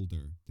as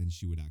older than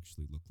she would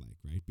actually look like,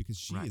 right? Because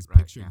she is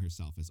picturing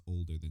herself as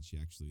older than she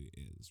actually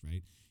is,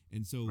 right?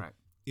 And so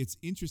it's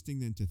interesting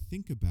then to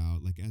think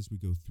about, like, as we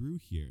go through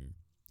here,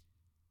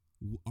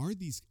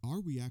 are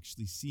we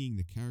actually seeing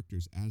the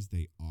characters as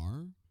they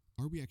are?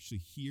 Are we actually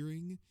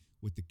hearing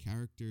what the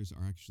characters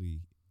are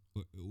actually,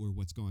 or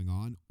what's going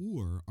on?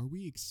 Or are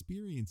we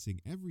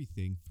experiencing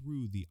everything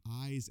through the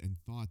eyes and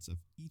thoughts of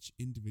each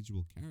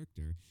individual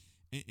character?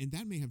 And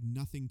that may have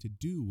nothing to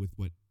do with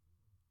what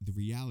the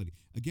reality.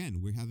 Again,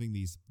 we're having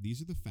these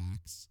are the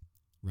facts,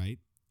 right?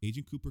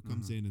 Agent Cooper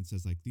comes in and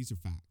says, like, these are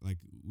facts. Like,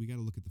 we got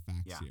to look at the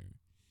facts here.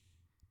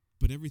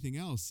 But everything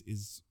else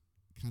is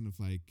kind of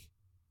like,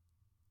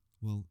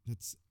 well,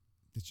 that's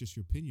just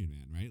your opinion,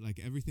 man, right? Like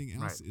everything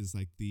else is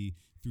like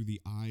through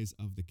the eyes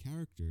of the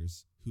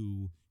characters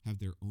who have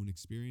their own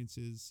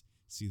experiences,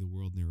 see the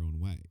world in their own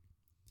way.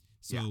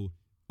 So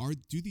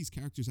do these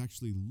characters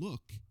actually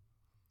look?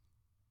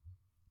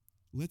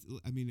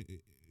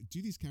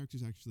 Do these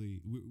characters actually?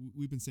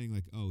 We've been saying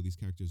like, oh, these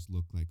characters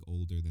look like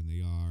older than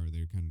they are.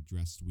 They're kind of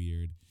dressed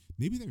weird.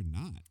 Maybe they're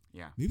not.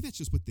 Yeah. Maybe that's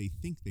just what they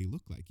think they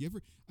look like.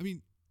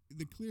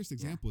 The clearest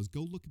example is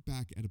go look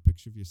back at a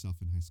picture of yourself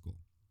in high school,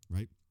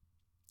 right?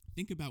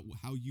 Think about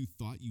how you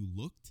thought you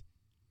looked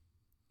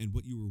and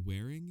what you were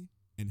wearing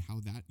and how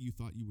that you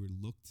thought you were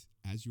looked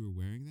as you were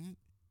wearing that.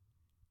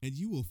 And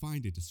you will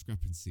find a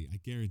discrepancy, I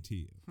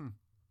guarantee you.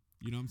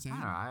 You know what I'm saying?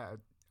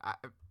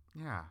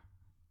 Yeah.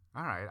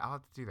 All right, I'll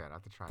have to do that. I'll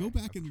have to try. Go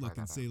back and look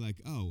and say like,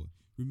 oh,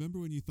 remember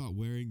when you thought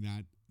wearing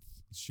that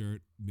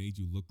shirt made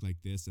you look like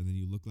this, and then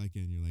you look like it,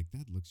 and you're like,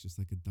 that looks just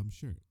like a dumb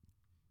shirt.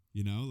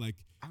 You know, like.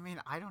 I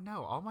mean, I don't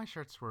know. All my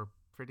shirts were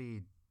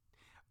pretty.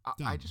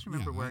 Dumb. I just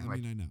remember wearing I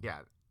know. Yeah.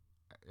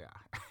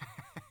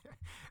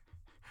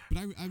 But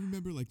I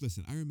remember, like,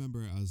 listen, I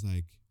remember I was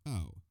like,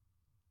 oh.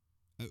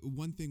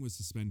 One thing was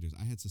suspenders.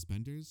 I had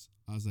suspenders.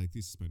 I was like,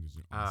 these suspenders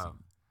are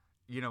awesome.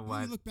 You know And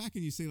what? you look back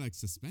and you say, like,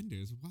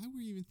 suspenders? Why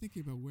were you even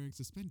thinking about wearing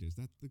suspenders?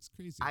 That looks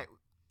crazy.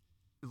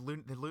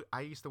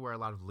 I used to wear a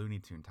lot of Looney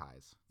Tune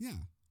ties. Yeah.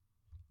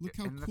 Look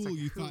how And that's cool like,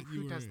 you who, thought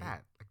you who were. Who does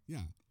that? Like,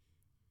 Yeah.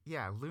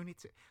 Yeah, Looney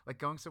Tune. Like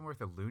going somewhere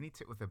with a Looney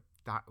Tune with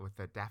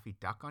a Daffy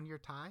Duck on your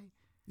tie.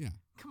 Yeah.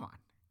 Come on.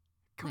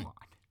 On.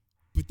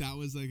 But that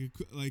was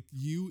like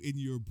you in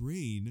your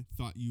brain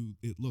thought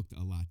it looked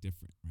a lot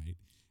different, right?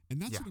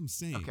 And that's what I'm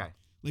saying. Okay.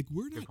 Like,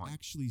 we're not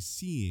actually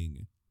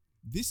seeing.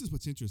 This is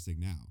what's interesting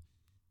now.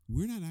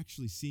 We're not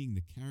actually seeing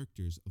the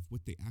characters of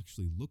what they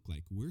actually look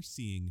like. We're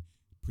seeing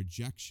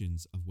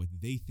projections of what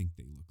they think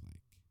they look like.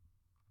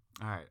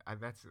 All right,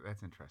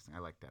 that's interesting. I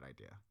like that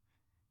idea.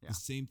 Yeah. The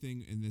same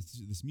thing, and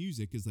this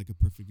music is like a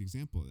perfect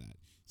example of that.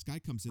 This guy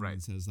comes in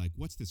and says, like,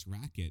 "What's this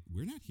racket?"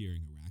 We're not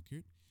hearing a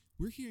racket.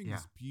 We're hearing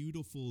this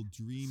beautiful,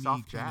 dreamy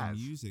soft kind jazz of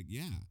music.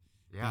 Yeah.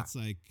 Yeah. That's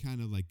like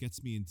kind of like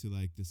gets me into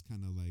like this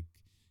kind of like,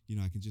 you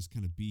know, I can just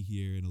kind of be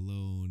here and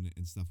alone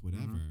and stuff,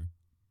 whatever. Mm-hmm.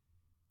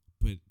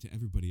 But to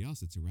everybody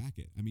else, it's a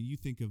racket. I mean, you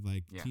think of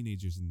like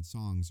teenagers and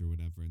songs or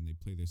whatever, and they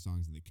play their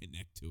songs and they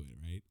connect to it,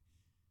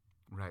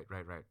 right?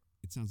 Right.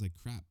 It sounds like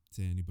crap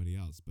to anybody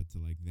else, but to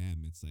like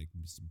them, it's like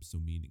so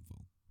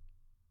meaningful.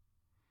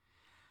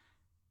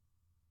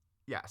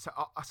 Yeah, so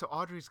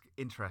Audrey's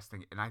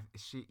interesting, and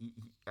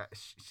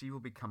she will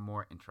become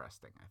more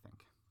interesting, I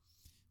think.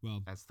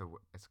 Well, as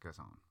it goes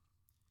on.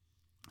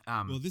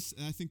 Well,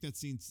 I think that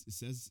scene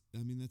says. I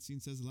mean, that scene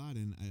says a lot,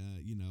 and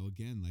you know,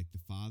 again, like the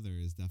father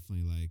is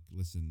definitely like,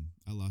 listen,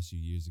 I lost you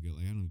years ago.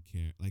 Like, I don't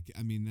care. Like,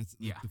 I mean, that's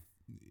like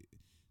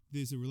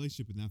there's a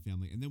relationship in that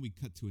family, and then we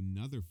cut to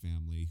another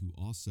family who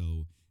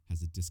also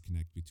has a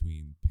disconnect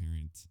between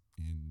parent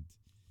and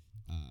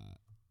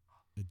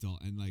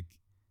adult, and like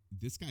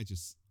this guy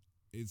just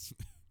is.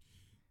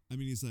 I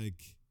mean, he's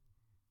like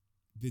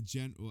the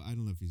well, I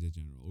don't know if he's a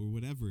general or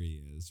whatever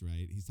he is,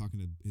 right? He's talking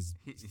to his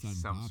son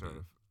some Bobby. sort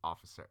of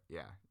officer.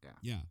 Yeah.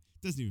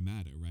 Doesn't even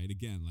matter, right?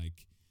 Again,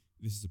 like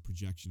this is a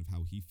projection of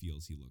how he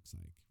feels he looks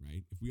like,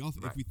 right?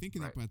 If we think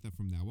about that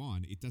from now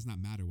on, it does not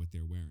matter what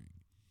they're wearing,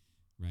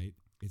 right?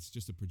 It's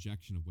just a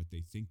projection of what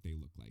they think they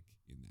look like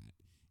in that,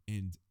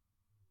 and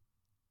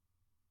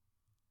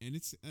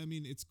it's, I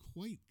mean, it's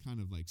quite kind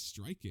of like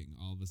striking.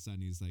 All of a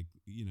sudden, he's like,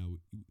 you know,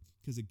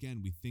 because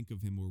again, we think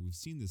of him, or we've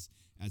seen this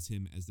as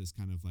him as this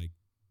kind of like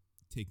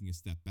taking a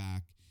step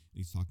back, and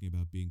he's talking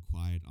about being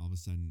quiet. All of a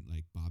sudden,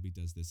 like Bobby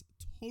does this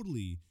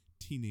totally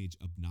teenage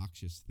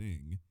obnoxious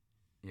thing.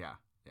 Yeah.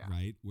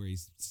 Right? Where he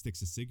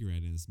sticks a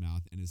cigarette in his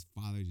mouth and his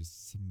father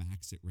just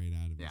smacks it right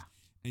out of his.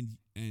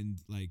 And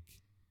like,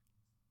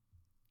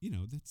 you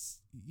know,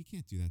 you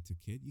can't do that to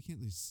a kid. You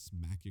can't just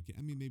smack your kid.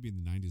 I mean, maybe in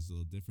the 90s it's a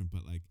little different,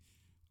 but like,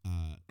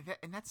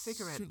 and that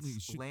cigarette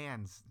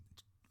lands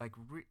like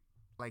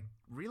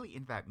really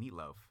into that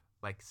meatloaf,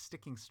 like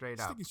sticking straight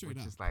up, which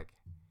is like,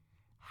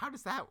 how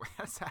does that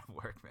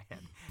work, man?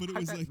 But it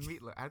was like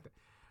meatloaf.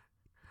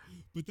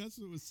 But that's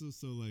what was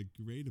so like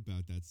great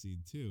about that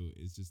scene too,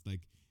 is just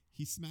like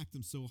he smacked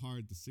him so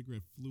hard the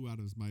cigarette flew out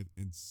of his mouth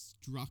and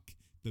struck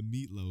the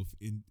meatloaf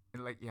in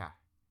like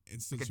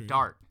like a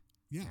dart.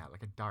 Yeah,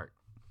 like a dart.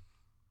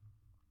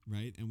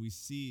 Right, and we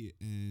see,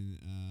 and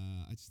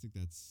I just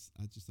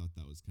thought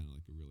that was kind of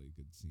like a really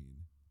good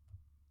scene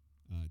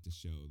to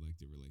show like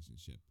the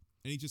relationship,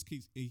 and he just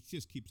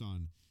keeps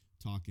on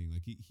talking.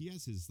 Like he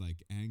has his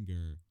like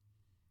anger.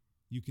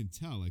 You can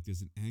tell like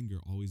there's an anger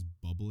always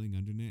bubbling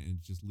underneath,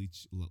 and just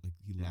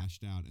he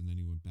lashed out, and then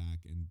he went back,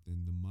 and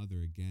then the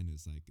mother again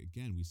is like,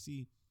 again we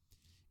see,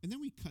 and then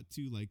we cut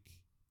to like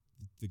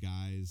the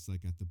guys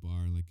like at the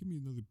bar and like, give me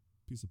another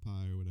piece of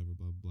pie or whatever,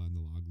 blah blah blah, and the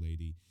log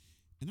lady,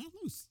 and I don't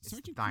know,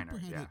 Sergeant Cooper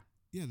had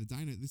the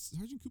diner.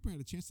 Sergeant Cooper had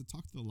a chance to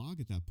talk to the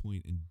log at that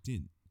point and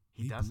didn't.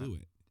 He doesn't. blew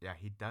it. Yeah,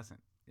 he doesn't.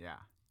 Yeah,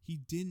 he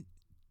didn't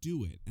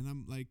do it, and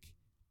I'm like.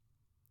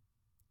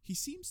 He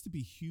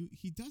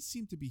does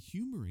seem to be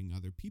humoring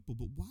other people,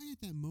 but why at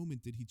that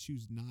moment did he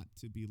choose not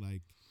to be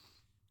like,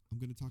 I'm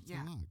going to talk to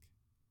the log?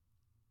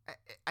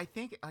 I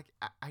think like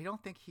I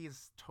don't think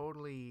he's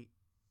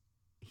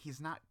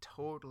not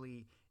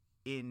totally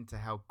into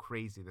how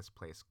crazy this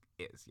place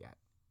is yet.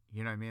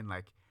 You know what I mean?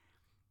 Like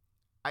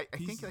I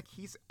think like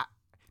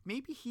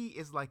maybe he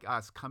is like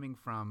us, coming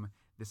from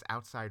this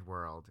outside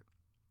world.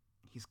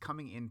 He's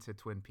coming into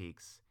Twin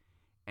Peaks,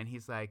 and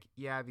he's like,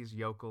 yeah, these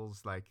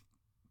yokels, like.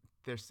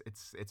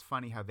 It's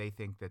funny how they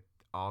think that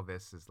all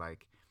this is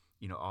like,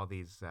 you know, all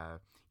these,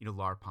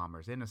 Laura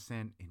Palmer's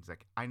innocent. And he's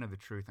like, I know the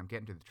truth. I'm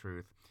getting to the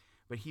truth.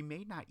 But he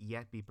may not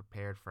yet be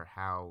prepared for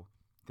how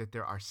that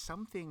there are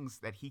some things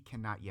that he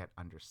cannot yet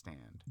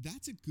understand.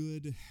 That's a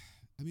good,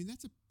 I mean,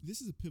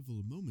 this is a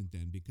pivotal moment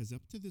then, because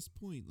up to this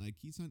point, like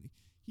he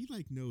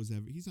knows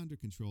he's under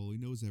control. He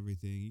knows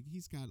everything.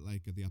 He's got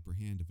like the upper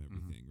hand of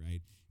everything,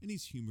 right? And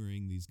he's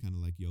humoring these kind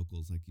of like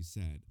yokels, like you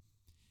said.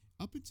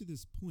 Up until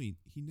this point,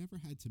 he never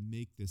had to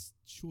make this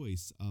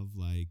choice of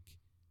like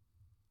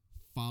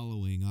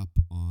following up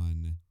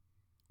on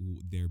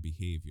their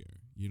behavior.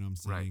 You know what I'm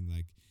saying? Right.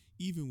 Like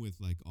even with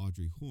like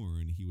Audrey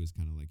Horne, he was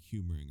kind of like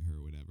humoring her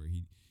or whatever.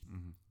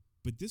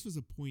 But this was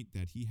a point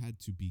that he had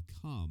to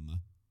become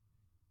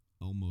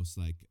almost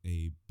like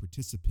a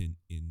participant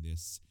in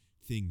this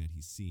thing that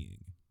he's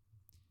seeing.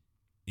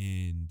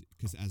 And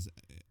because as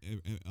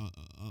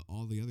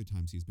all the other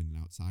times he's been an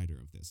outsider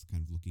of this,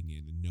 kind of looking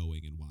in and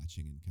knowing and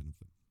watching and kind of,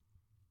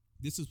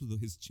 this is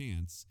his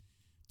chance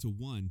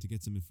to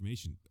get some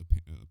information.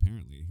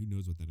 Apparently, who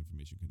knows what that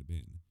information could have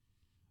been,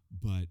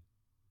 but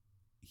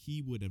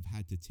he would have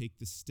had to take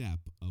the step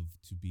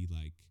to be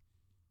like,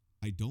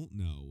 I don't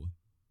know.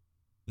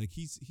 Like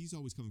he's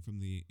always coming from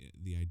the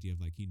idea of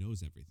like he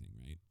knows everything,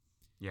 right?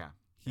 Yeah.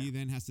 He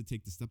then has to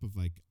take the step of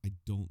like, I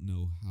don't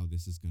know how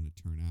this is going to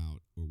turn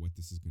out or what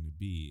this is going to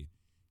be,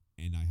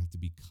 and I have to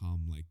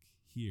become like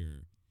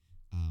here.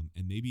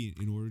 And maybe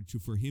in order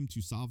for him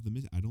to solve the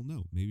mystery, I don't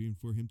know. Maybe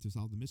for him to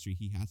solve the mystery,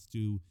 he has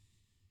to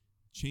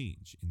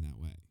change in that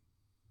way.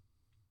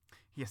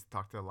 He has to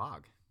talk to the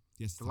log.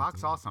 Yes, The log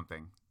saw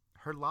something.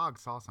 Her log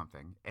saw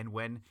something, and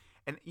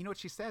you know what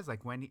she says?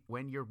 Like when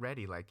you're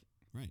ready, like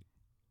right.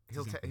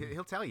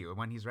 He'll tell you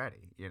when he's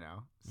ready. You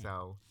know, right.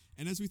 so.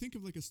 And as we think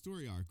of like a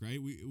story arc,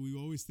 right? We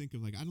always think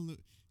of like, I don't know,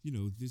 you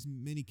know, there's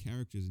many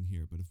characters in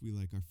here, but if we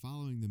like are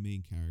following the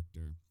main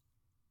character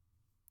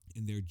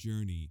in their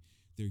journey,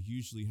 there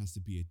usually has to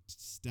be a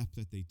step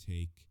that they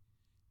take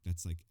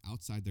that's like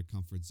outside their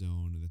comfort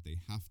zone, that they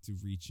have to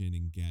reach in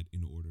and get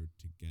in order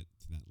to get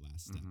to that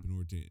last step, in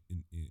order to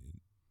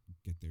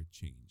get their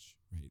change,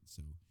 right?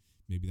 So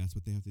maybe that's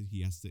what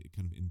he has to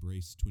kind of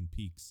embrace Twin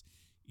Peaks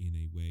in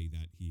a way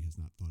that he has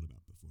not thought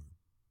about before.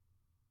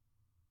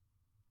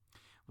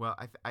 Well,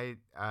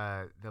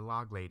 the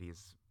log lady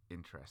is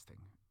interesting,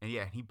 and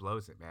yeah, he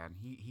blows it, man.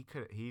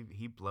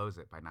 He blows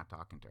it by not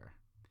talking to her.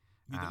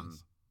 He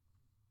does.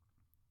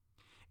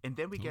 And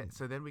then we get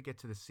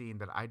to the scene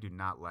that I do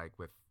not like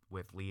with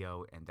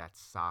Leo and that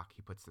sock.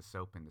 He puts the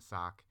soap in the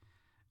sock,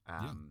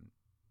 and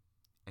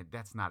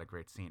that's not a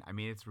great scene. I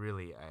mean, it's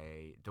really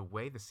the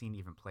way the scene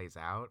even plays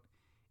out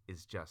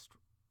is just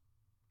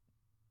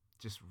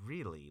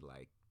really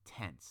like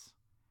tense,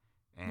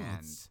 and well,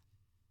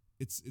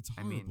 it's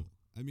horrible.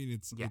 I mean,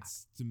 it's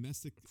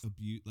domestic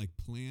abuse, like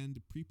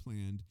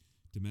pre-planned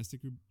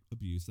domestic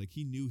abuse. Like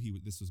he knew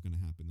this was going to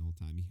happen the whole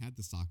time. He had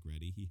the sock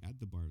ready. He had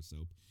the bar of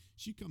soap.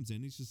 She comes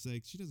in. He's just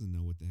like, she doesn't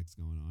know what the heck's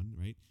going on,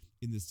 right?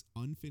 In this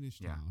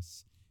unfinished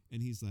house,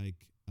 and he's like,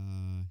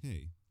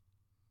 "Hey,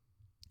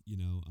 you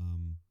know,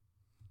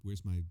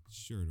 where's my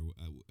shirt?" Or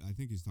I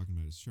think he's talking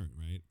about his shirt,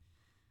 right?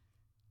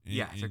 And,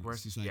 it's like,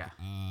 where's she's like,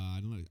 I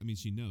don't know. I mean,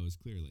 she knows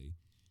clearly,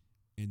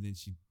 and then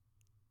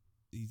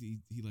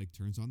he like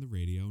turns on the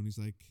radio and he's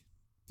like,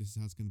 this is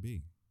how it's going to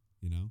be,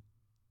 you know,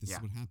 this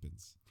is what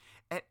happens.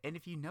 And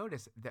if you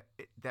notice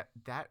that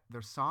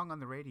their song on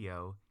the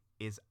radio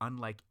is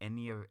unlike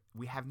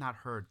we have not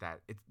heard that.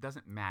 It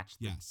doesn't match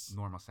the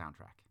normal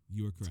soundtrack.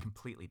 You are correct. It's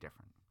completely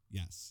different.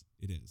 Yes,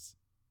 it is.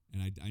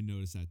 And I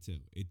noticed that too.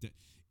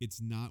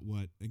 It's not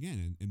what,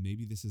 again, and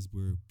maybe this is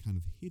where kind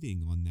of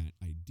hitting on that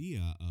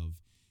idea of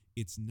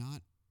it's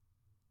not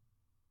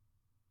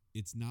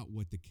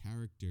what the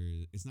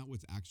character, it's not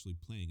what's actually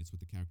playing, it's what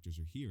the characters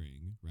are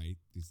hearing, right?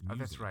 Oh,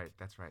 that's right.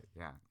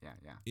 Yeah.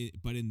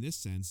 But in this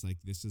sense, like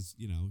this is,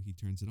 you know, he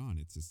turns it on.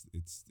 It's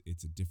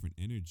a different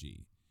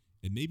energy.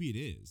 And maybe it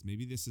is.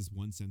 Maybe this is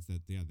one sense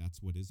that,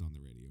 that's what is on the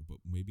radio, but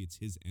maybe it's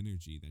his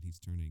energy that he's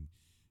turning,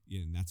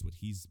 and that's what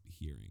he's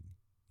hearing,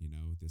 you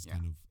know, this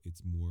kind of, it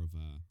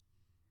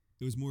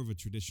was more of a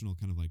traditional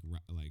kind of like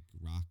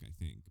rock, I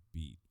think,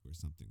 beat or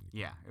something like that.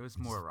 Yeah, it was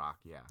more rock,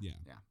 yeah.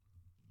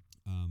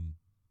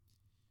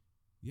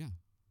 Yeah.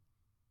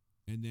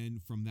 And then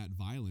from that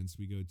violence,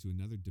 we go to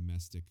another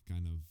domestic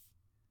kind of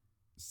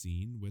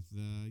scene with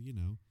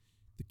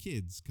the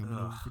kids coming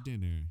over for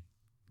dinner.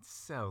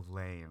 So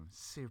lame,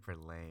 super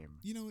lame.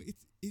 You know, it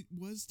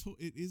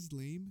is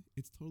lame.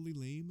 It's totally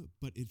lame,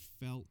 but it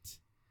felt,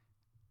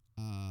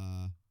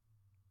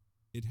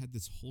 it had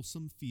this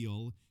wholesome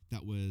feel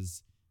that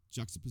was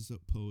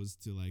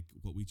juxtaposed to like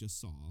what we just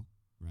saw,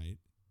 right?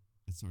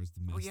 As far as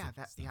domestic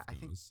stuff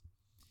goes.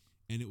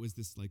 And it was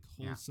this like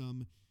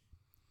wholesome.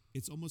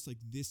 It's almost like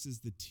this is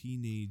the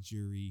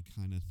teenagery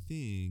kind of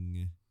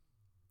thing,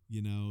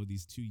 you know,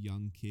 these two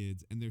young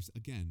kids. And there's,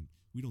 again,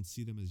 we don't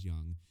see them as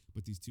young,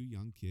 but these two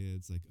young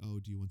kids, like, oh,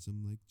 do you want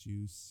some like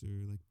juice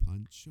or like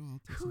punch? Oh,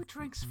 I'll take Who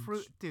drinks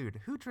fruit, dude?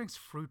 Who drinks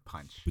fruit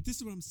punch? But this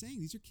is what I'm saying.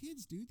 These are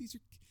kids, dude.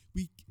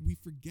 We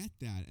forget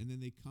that. And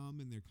then they come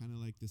and they're kind of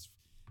like this,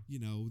 you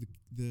know,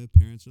 the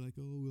parents are like,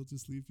 oh, we'll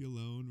just leave you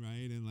alone,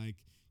 right? And like,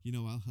 you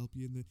know, I'll help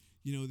you in the,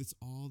 you know, it's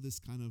all this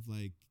kind of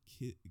like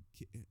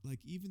like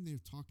even they're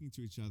talking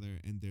to each other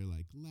and they're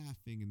like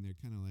laughing and they're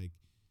kind of like,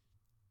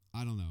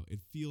 I don't know.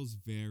 It feels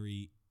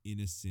very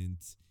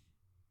innocent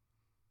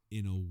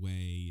in a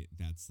way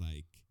that's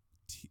like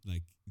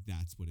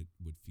that's what it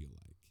would feel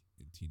like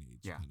in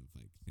teenage Yeah. kind of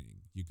like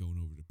thing. You're going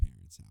over to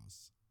parents'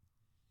 house.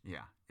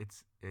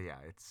 It's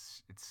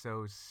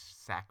so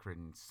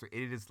saccharine.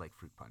 It is like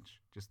fruit punch,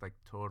 just like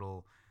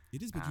total.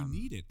 It is, but you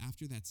need it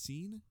after that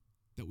scene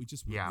that we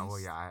just witnessed. Yeah, well,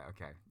 yeah,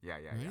 okay, yeah,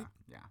 Right?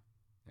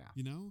 yeah.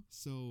 You know,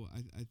 so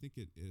I think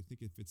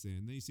it fits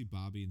in. Then you see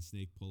Bobby and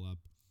Snake pull up,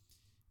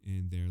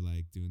 and they're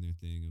like doing their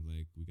thing of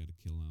like, we got to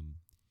kill him,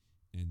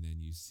 and then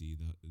you see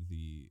the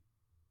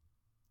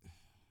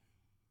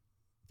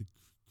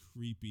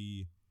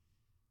creepy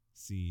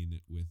scene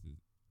with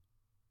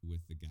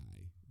the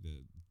guy,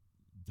 the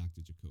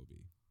Dr.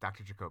 Jacoby.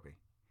 Dr. Jacoby.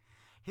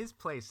 His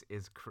place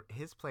is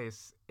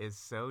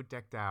so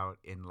decked out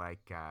in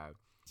like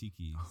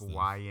Tiki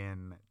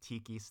Hawaiian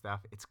tiki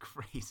stuff. It's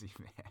crazy,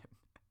 man.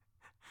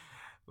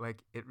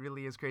 Like it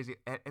really is crazy.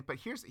 But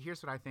here's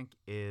what I think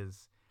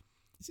is.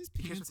 Is his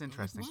pants, here's what's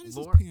interesting. Why is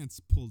Laura, his pants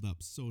pulled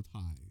up so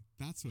high?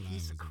 That's what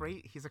he's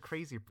a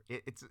crazy.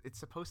 It's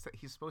supposed to.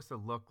 He's supposed to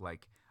look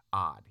like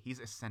odd. He's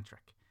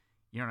eccentric.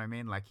 You know what I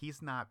mean? Like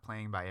he's not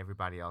playing by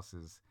everybody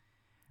else's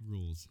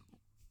rules,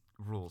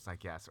 I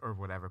guess, or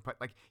whatever. But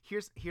like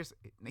here's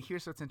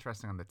what's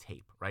interesting on the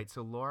tape, right?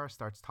 So Laura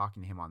starts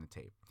talking to him on the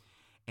tape,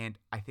 and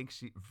I think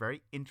she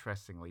very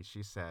interestingly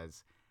she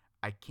says,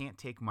 I can't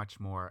take much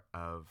more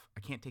of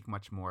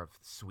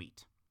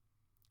sweet,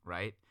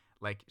 right?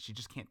 Like she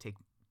just can't take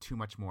too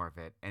much more of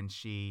it, and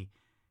she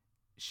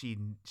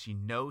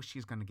knows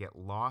she's going to get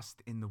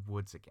lost in the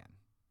woods again,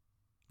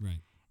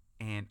 right?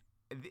 And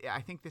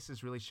I think this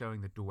is really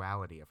showing the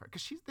duality of her,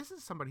 because this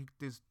is somebody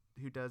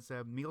who does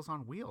Meals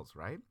on Wheels,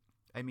 right?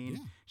 I mean,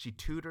 Yeah. She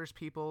tutors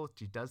people.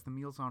 She does the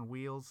Meals on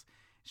Wheels.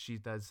 She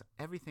does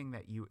everything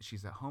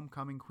she's a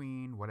homecoming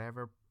queen,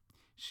 whatever.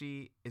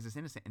 She is as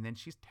innocent. And then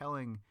she's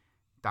telling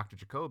Dr.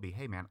 Jacoby,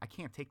 hey, man, I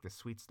can't take this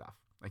sweet stuff.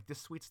 Like, this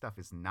sweet stuff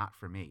is not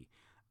for me.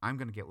 I'm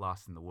going to get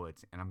lost in the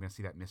woods, and I'm going to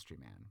see that mystery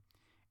man.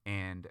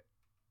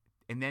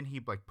 And then he,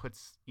 like,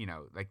 puts,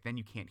 then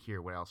you can't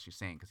hear what else she's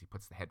saying because he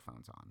puts the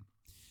headphones on,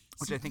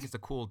 which I think is a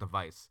cool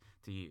device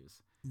to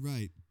use.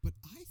 Right. But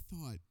I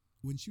thought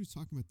when she was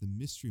talking about the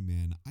mystery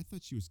man, I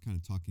thought she was kind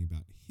of talking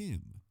about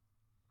him.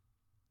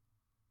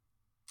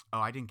 Oh,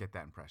 I didn't get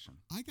that impression.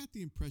 I got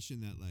the impression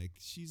that, like,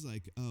 she's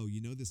like, oh,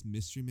 this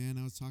mystery man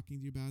I was talking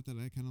to you about that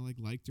I kind of, like,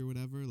 liked or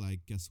whatever?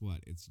 Like, guess what?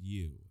 It's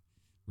you,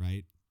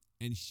 right?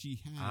 And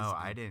she has... Oh,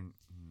 I didn't...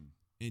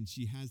 And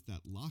she has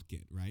that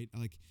locket, right?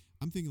 Like,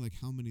 I'm thinking, like,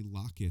 how many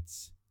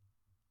lockets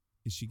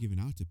is she giving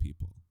out to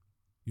people?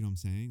 You know what I'm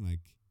saying?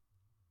 Like...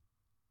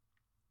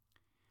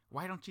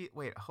 Why don't you...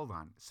 Wait, hold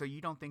on. So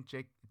you don't think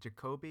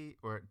Jacoby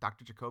or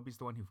Dr. Jacoby's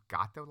the one who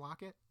got the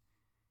locket?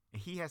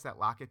 He has that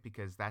locket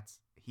because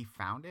he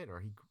found it, or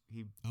he...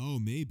 Oh,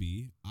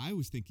 maybe. I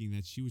was thinking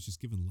that she was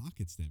just giving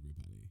lockets to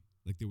everybody.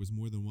 Like there was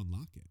more than one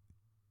locket.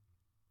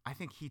 I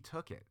think he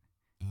took it.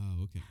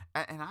 Oh, okay.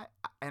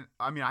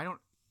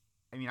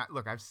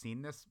 Look, I've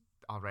seen this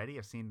already.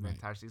 I've seen the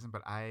entire season,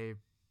 but I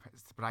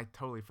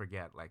totally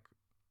forget like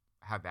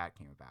how that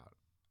came about.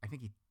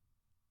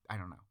 I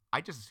don't know.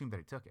 I just assumed that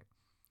he took it.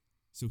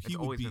 So he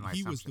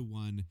was the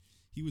one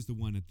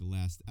at the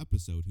last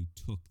episode who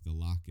took the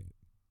locket.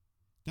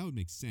 That would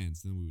make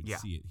sense. Then we would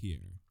see it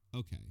here.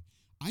 Okay.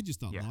 I just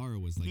thought Laura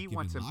was like giving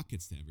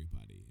lockets to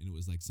everybody, and it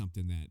was like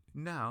something that...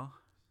 No.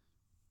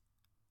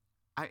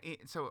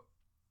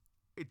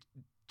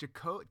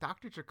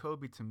 Dr.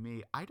 Jacoby, to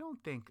me, I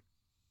don't think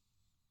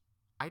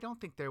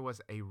there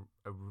was a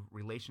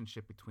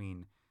relationship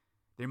between...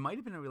 There might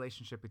have been a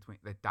relationship between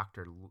that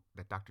Dr.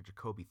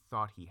 Jacoby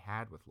thought he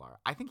had with Laura.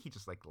 I think he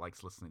just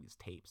likes listening to these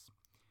tapes.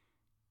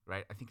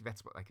 Right, I think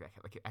that's what like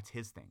that's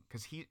his thing,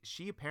 because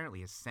she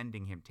apparently is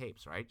sending him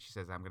tapes. Right, she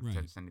says, "I'm going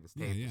to send you this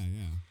tape." Yeah.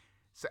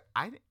 So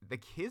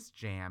his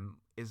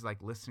jam is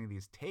like listening to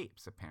these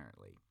tapes.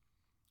 Apparently,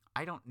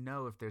 I don't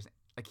know if there's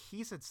like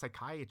he's a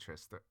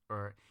psychiatrist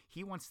or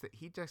he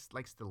just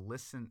likes to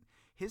listen.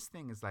 His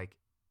thing is like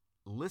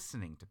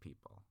listening to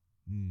people,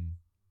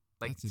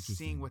 like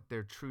seeing what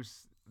their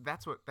truths.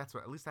 That's what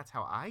at least that's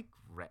how I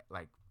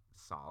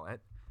saw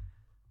it.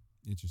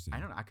 Interesting. I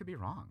don't know. I could be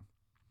wrong.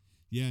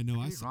 Yeah, no,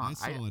 I saw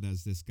it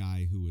as this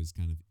guy who was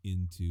kind of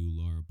into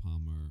Laura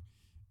Palmer,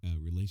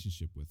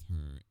 relationship with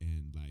her,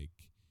 and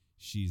like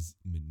she's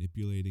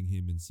manipulating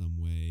him in some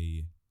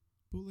way.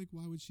 But like,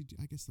 why would she do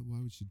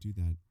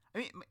that? I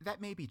mean,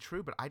 that may be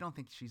true, but I don't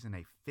think she's in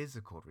a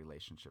physical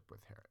relationship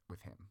with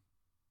him.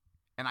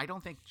 And I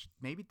don't think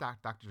maybe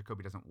Dr.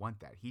 Jacoby doesn't want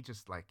that. He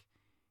just like.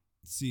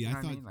 See,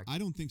 I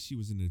don't think she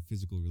was in a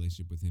physical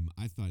relationship with him.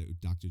 I thought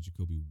Dr.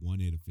 Jacoby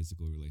wanted a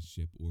physical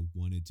relationship or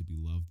wanted to be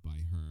loved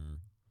by her.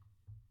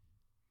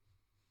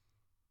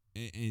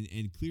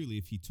 And clearly,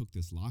 if he took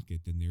this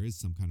locket, then there is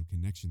some kind of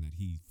connection that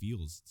he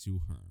feels to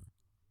her.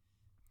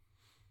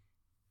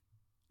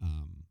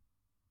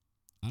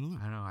 I don't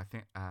know. I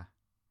think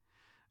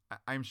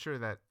I'm sure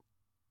that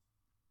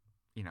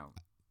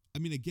I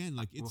mean, again,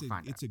 like it's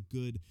a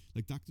good,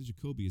 like Dr.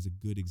 Jacoby is a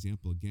good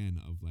example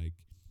again of like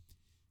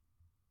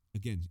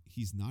again,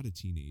 he's not a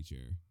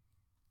teenager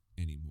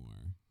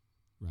anymore,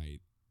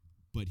 right?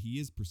 But he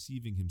is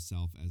perceiving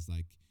himself as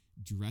like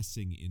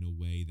dressing in a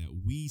way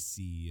that we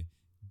see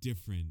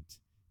different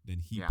than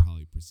he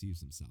probably perceives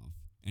himself.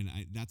 And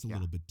that's a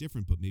little bit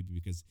different, but maybe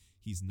because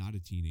he's not a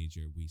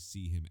teenager, we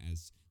see him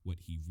as what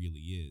he really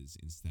is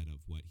instead of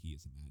what he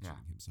is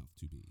imagining himself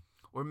to be.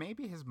 Or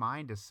maybe his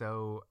mind is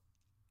so.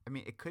 I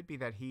mean, it could be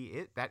that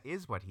that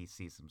is what he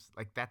sees him.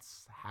 Like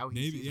that's how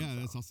he sees himself.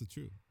 That's also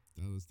true.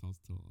 That was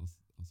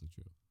also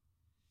true.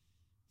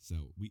 So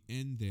we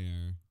end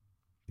there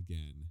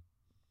again,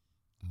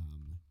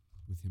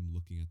 with him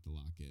looking at the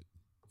locket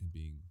and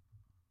being.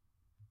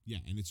 Yeah,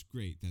 and it's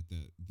great that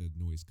the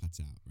noise cuts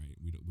out, right?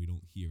 We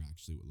don't hear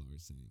actually what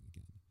Laura's saying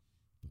again.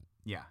 But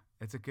yeah,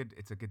 it's a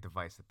good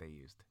device that they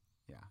used.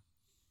 Yeah,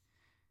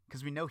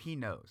 because we know he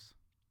knows,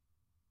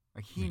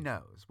 like he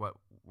knows what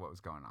was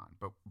going on,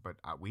 but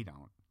we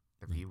don't.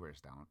 The viewers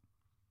don't.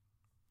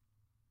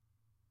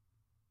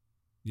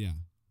 Yeah.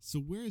 So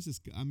where is this?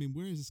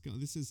 Where is this going?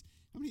 This is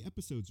how many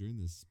episodes are in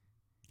this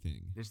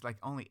thing? There's like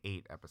only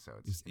 8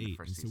 episodes. There's in 8, the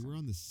first and season. so we're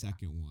on the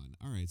second one.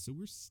 All right, so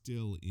we're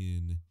still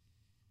in.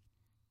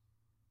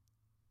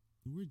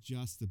 We're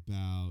just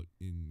about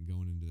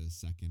going into the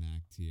second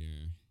act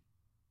here.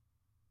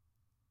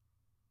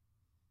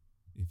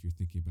 If you're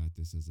thinking about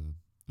this as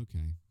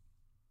okay,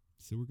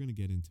 so we're going to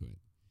get into it.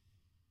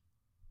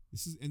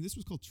 This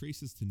was called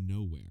Traces to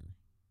Nowhere.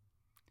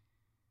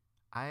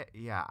 I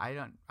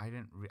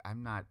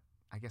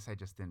guess I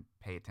just didn't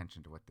pay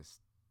attention to what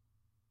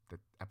the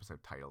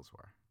episode titles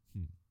were.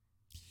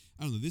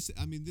 I don't know. This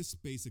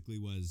basically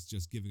was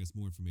just giving us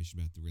more information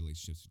about the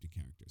relationships with the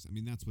characters.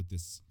 That's what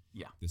this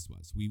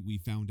was. We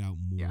found out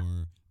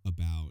more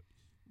about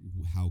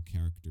how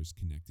characters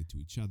connected to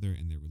each other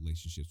and their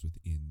relationships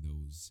within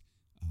those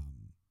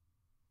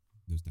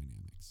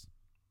dynamics.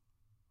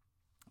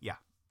 Yeah,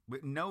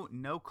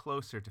 no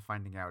closer to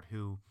finding out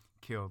who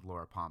killed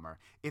Laura Palmer,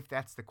 if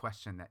that's the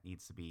question that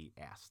needs to be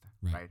asked,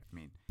 right?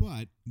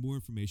 But more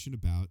information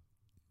about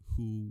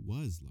who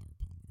was Laura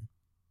Palmer.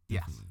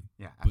 Definitely. Yes.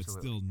 Yeah, but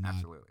absolutely. still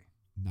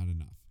not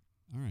enough.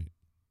 All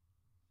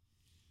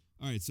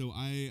right. So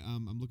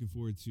I'm looking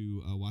forward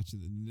to watching.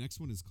 The next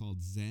one is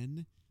called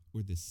Zen,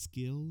 or the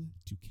Skill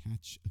to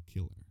Catch a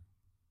Killer.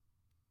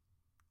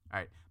 All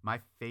right. My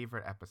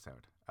favorite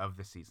episode of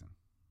the season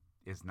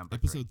is number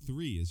episode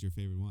 3 is your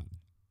favorite one.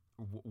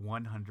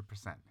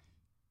 100%.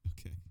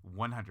 Okay.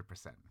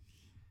 100%.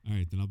 All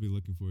right, then I'll be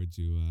looking forward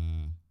to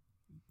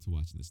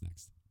watching this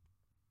next.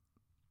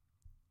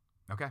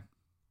 Okay.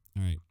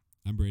 All right.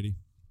 I'm Brady.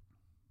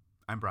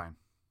 I'm Brian.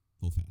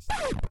 Hold fast.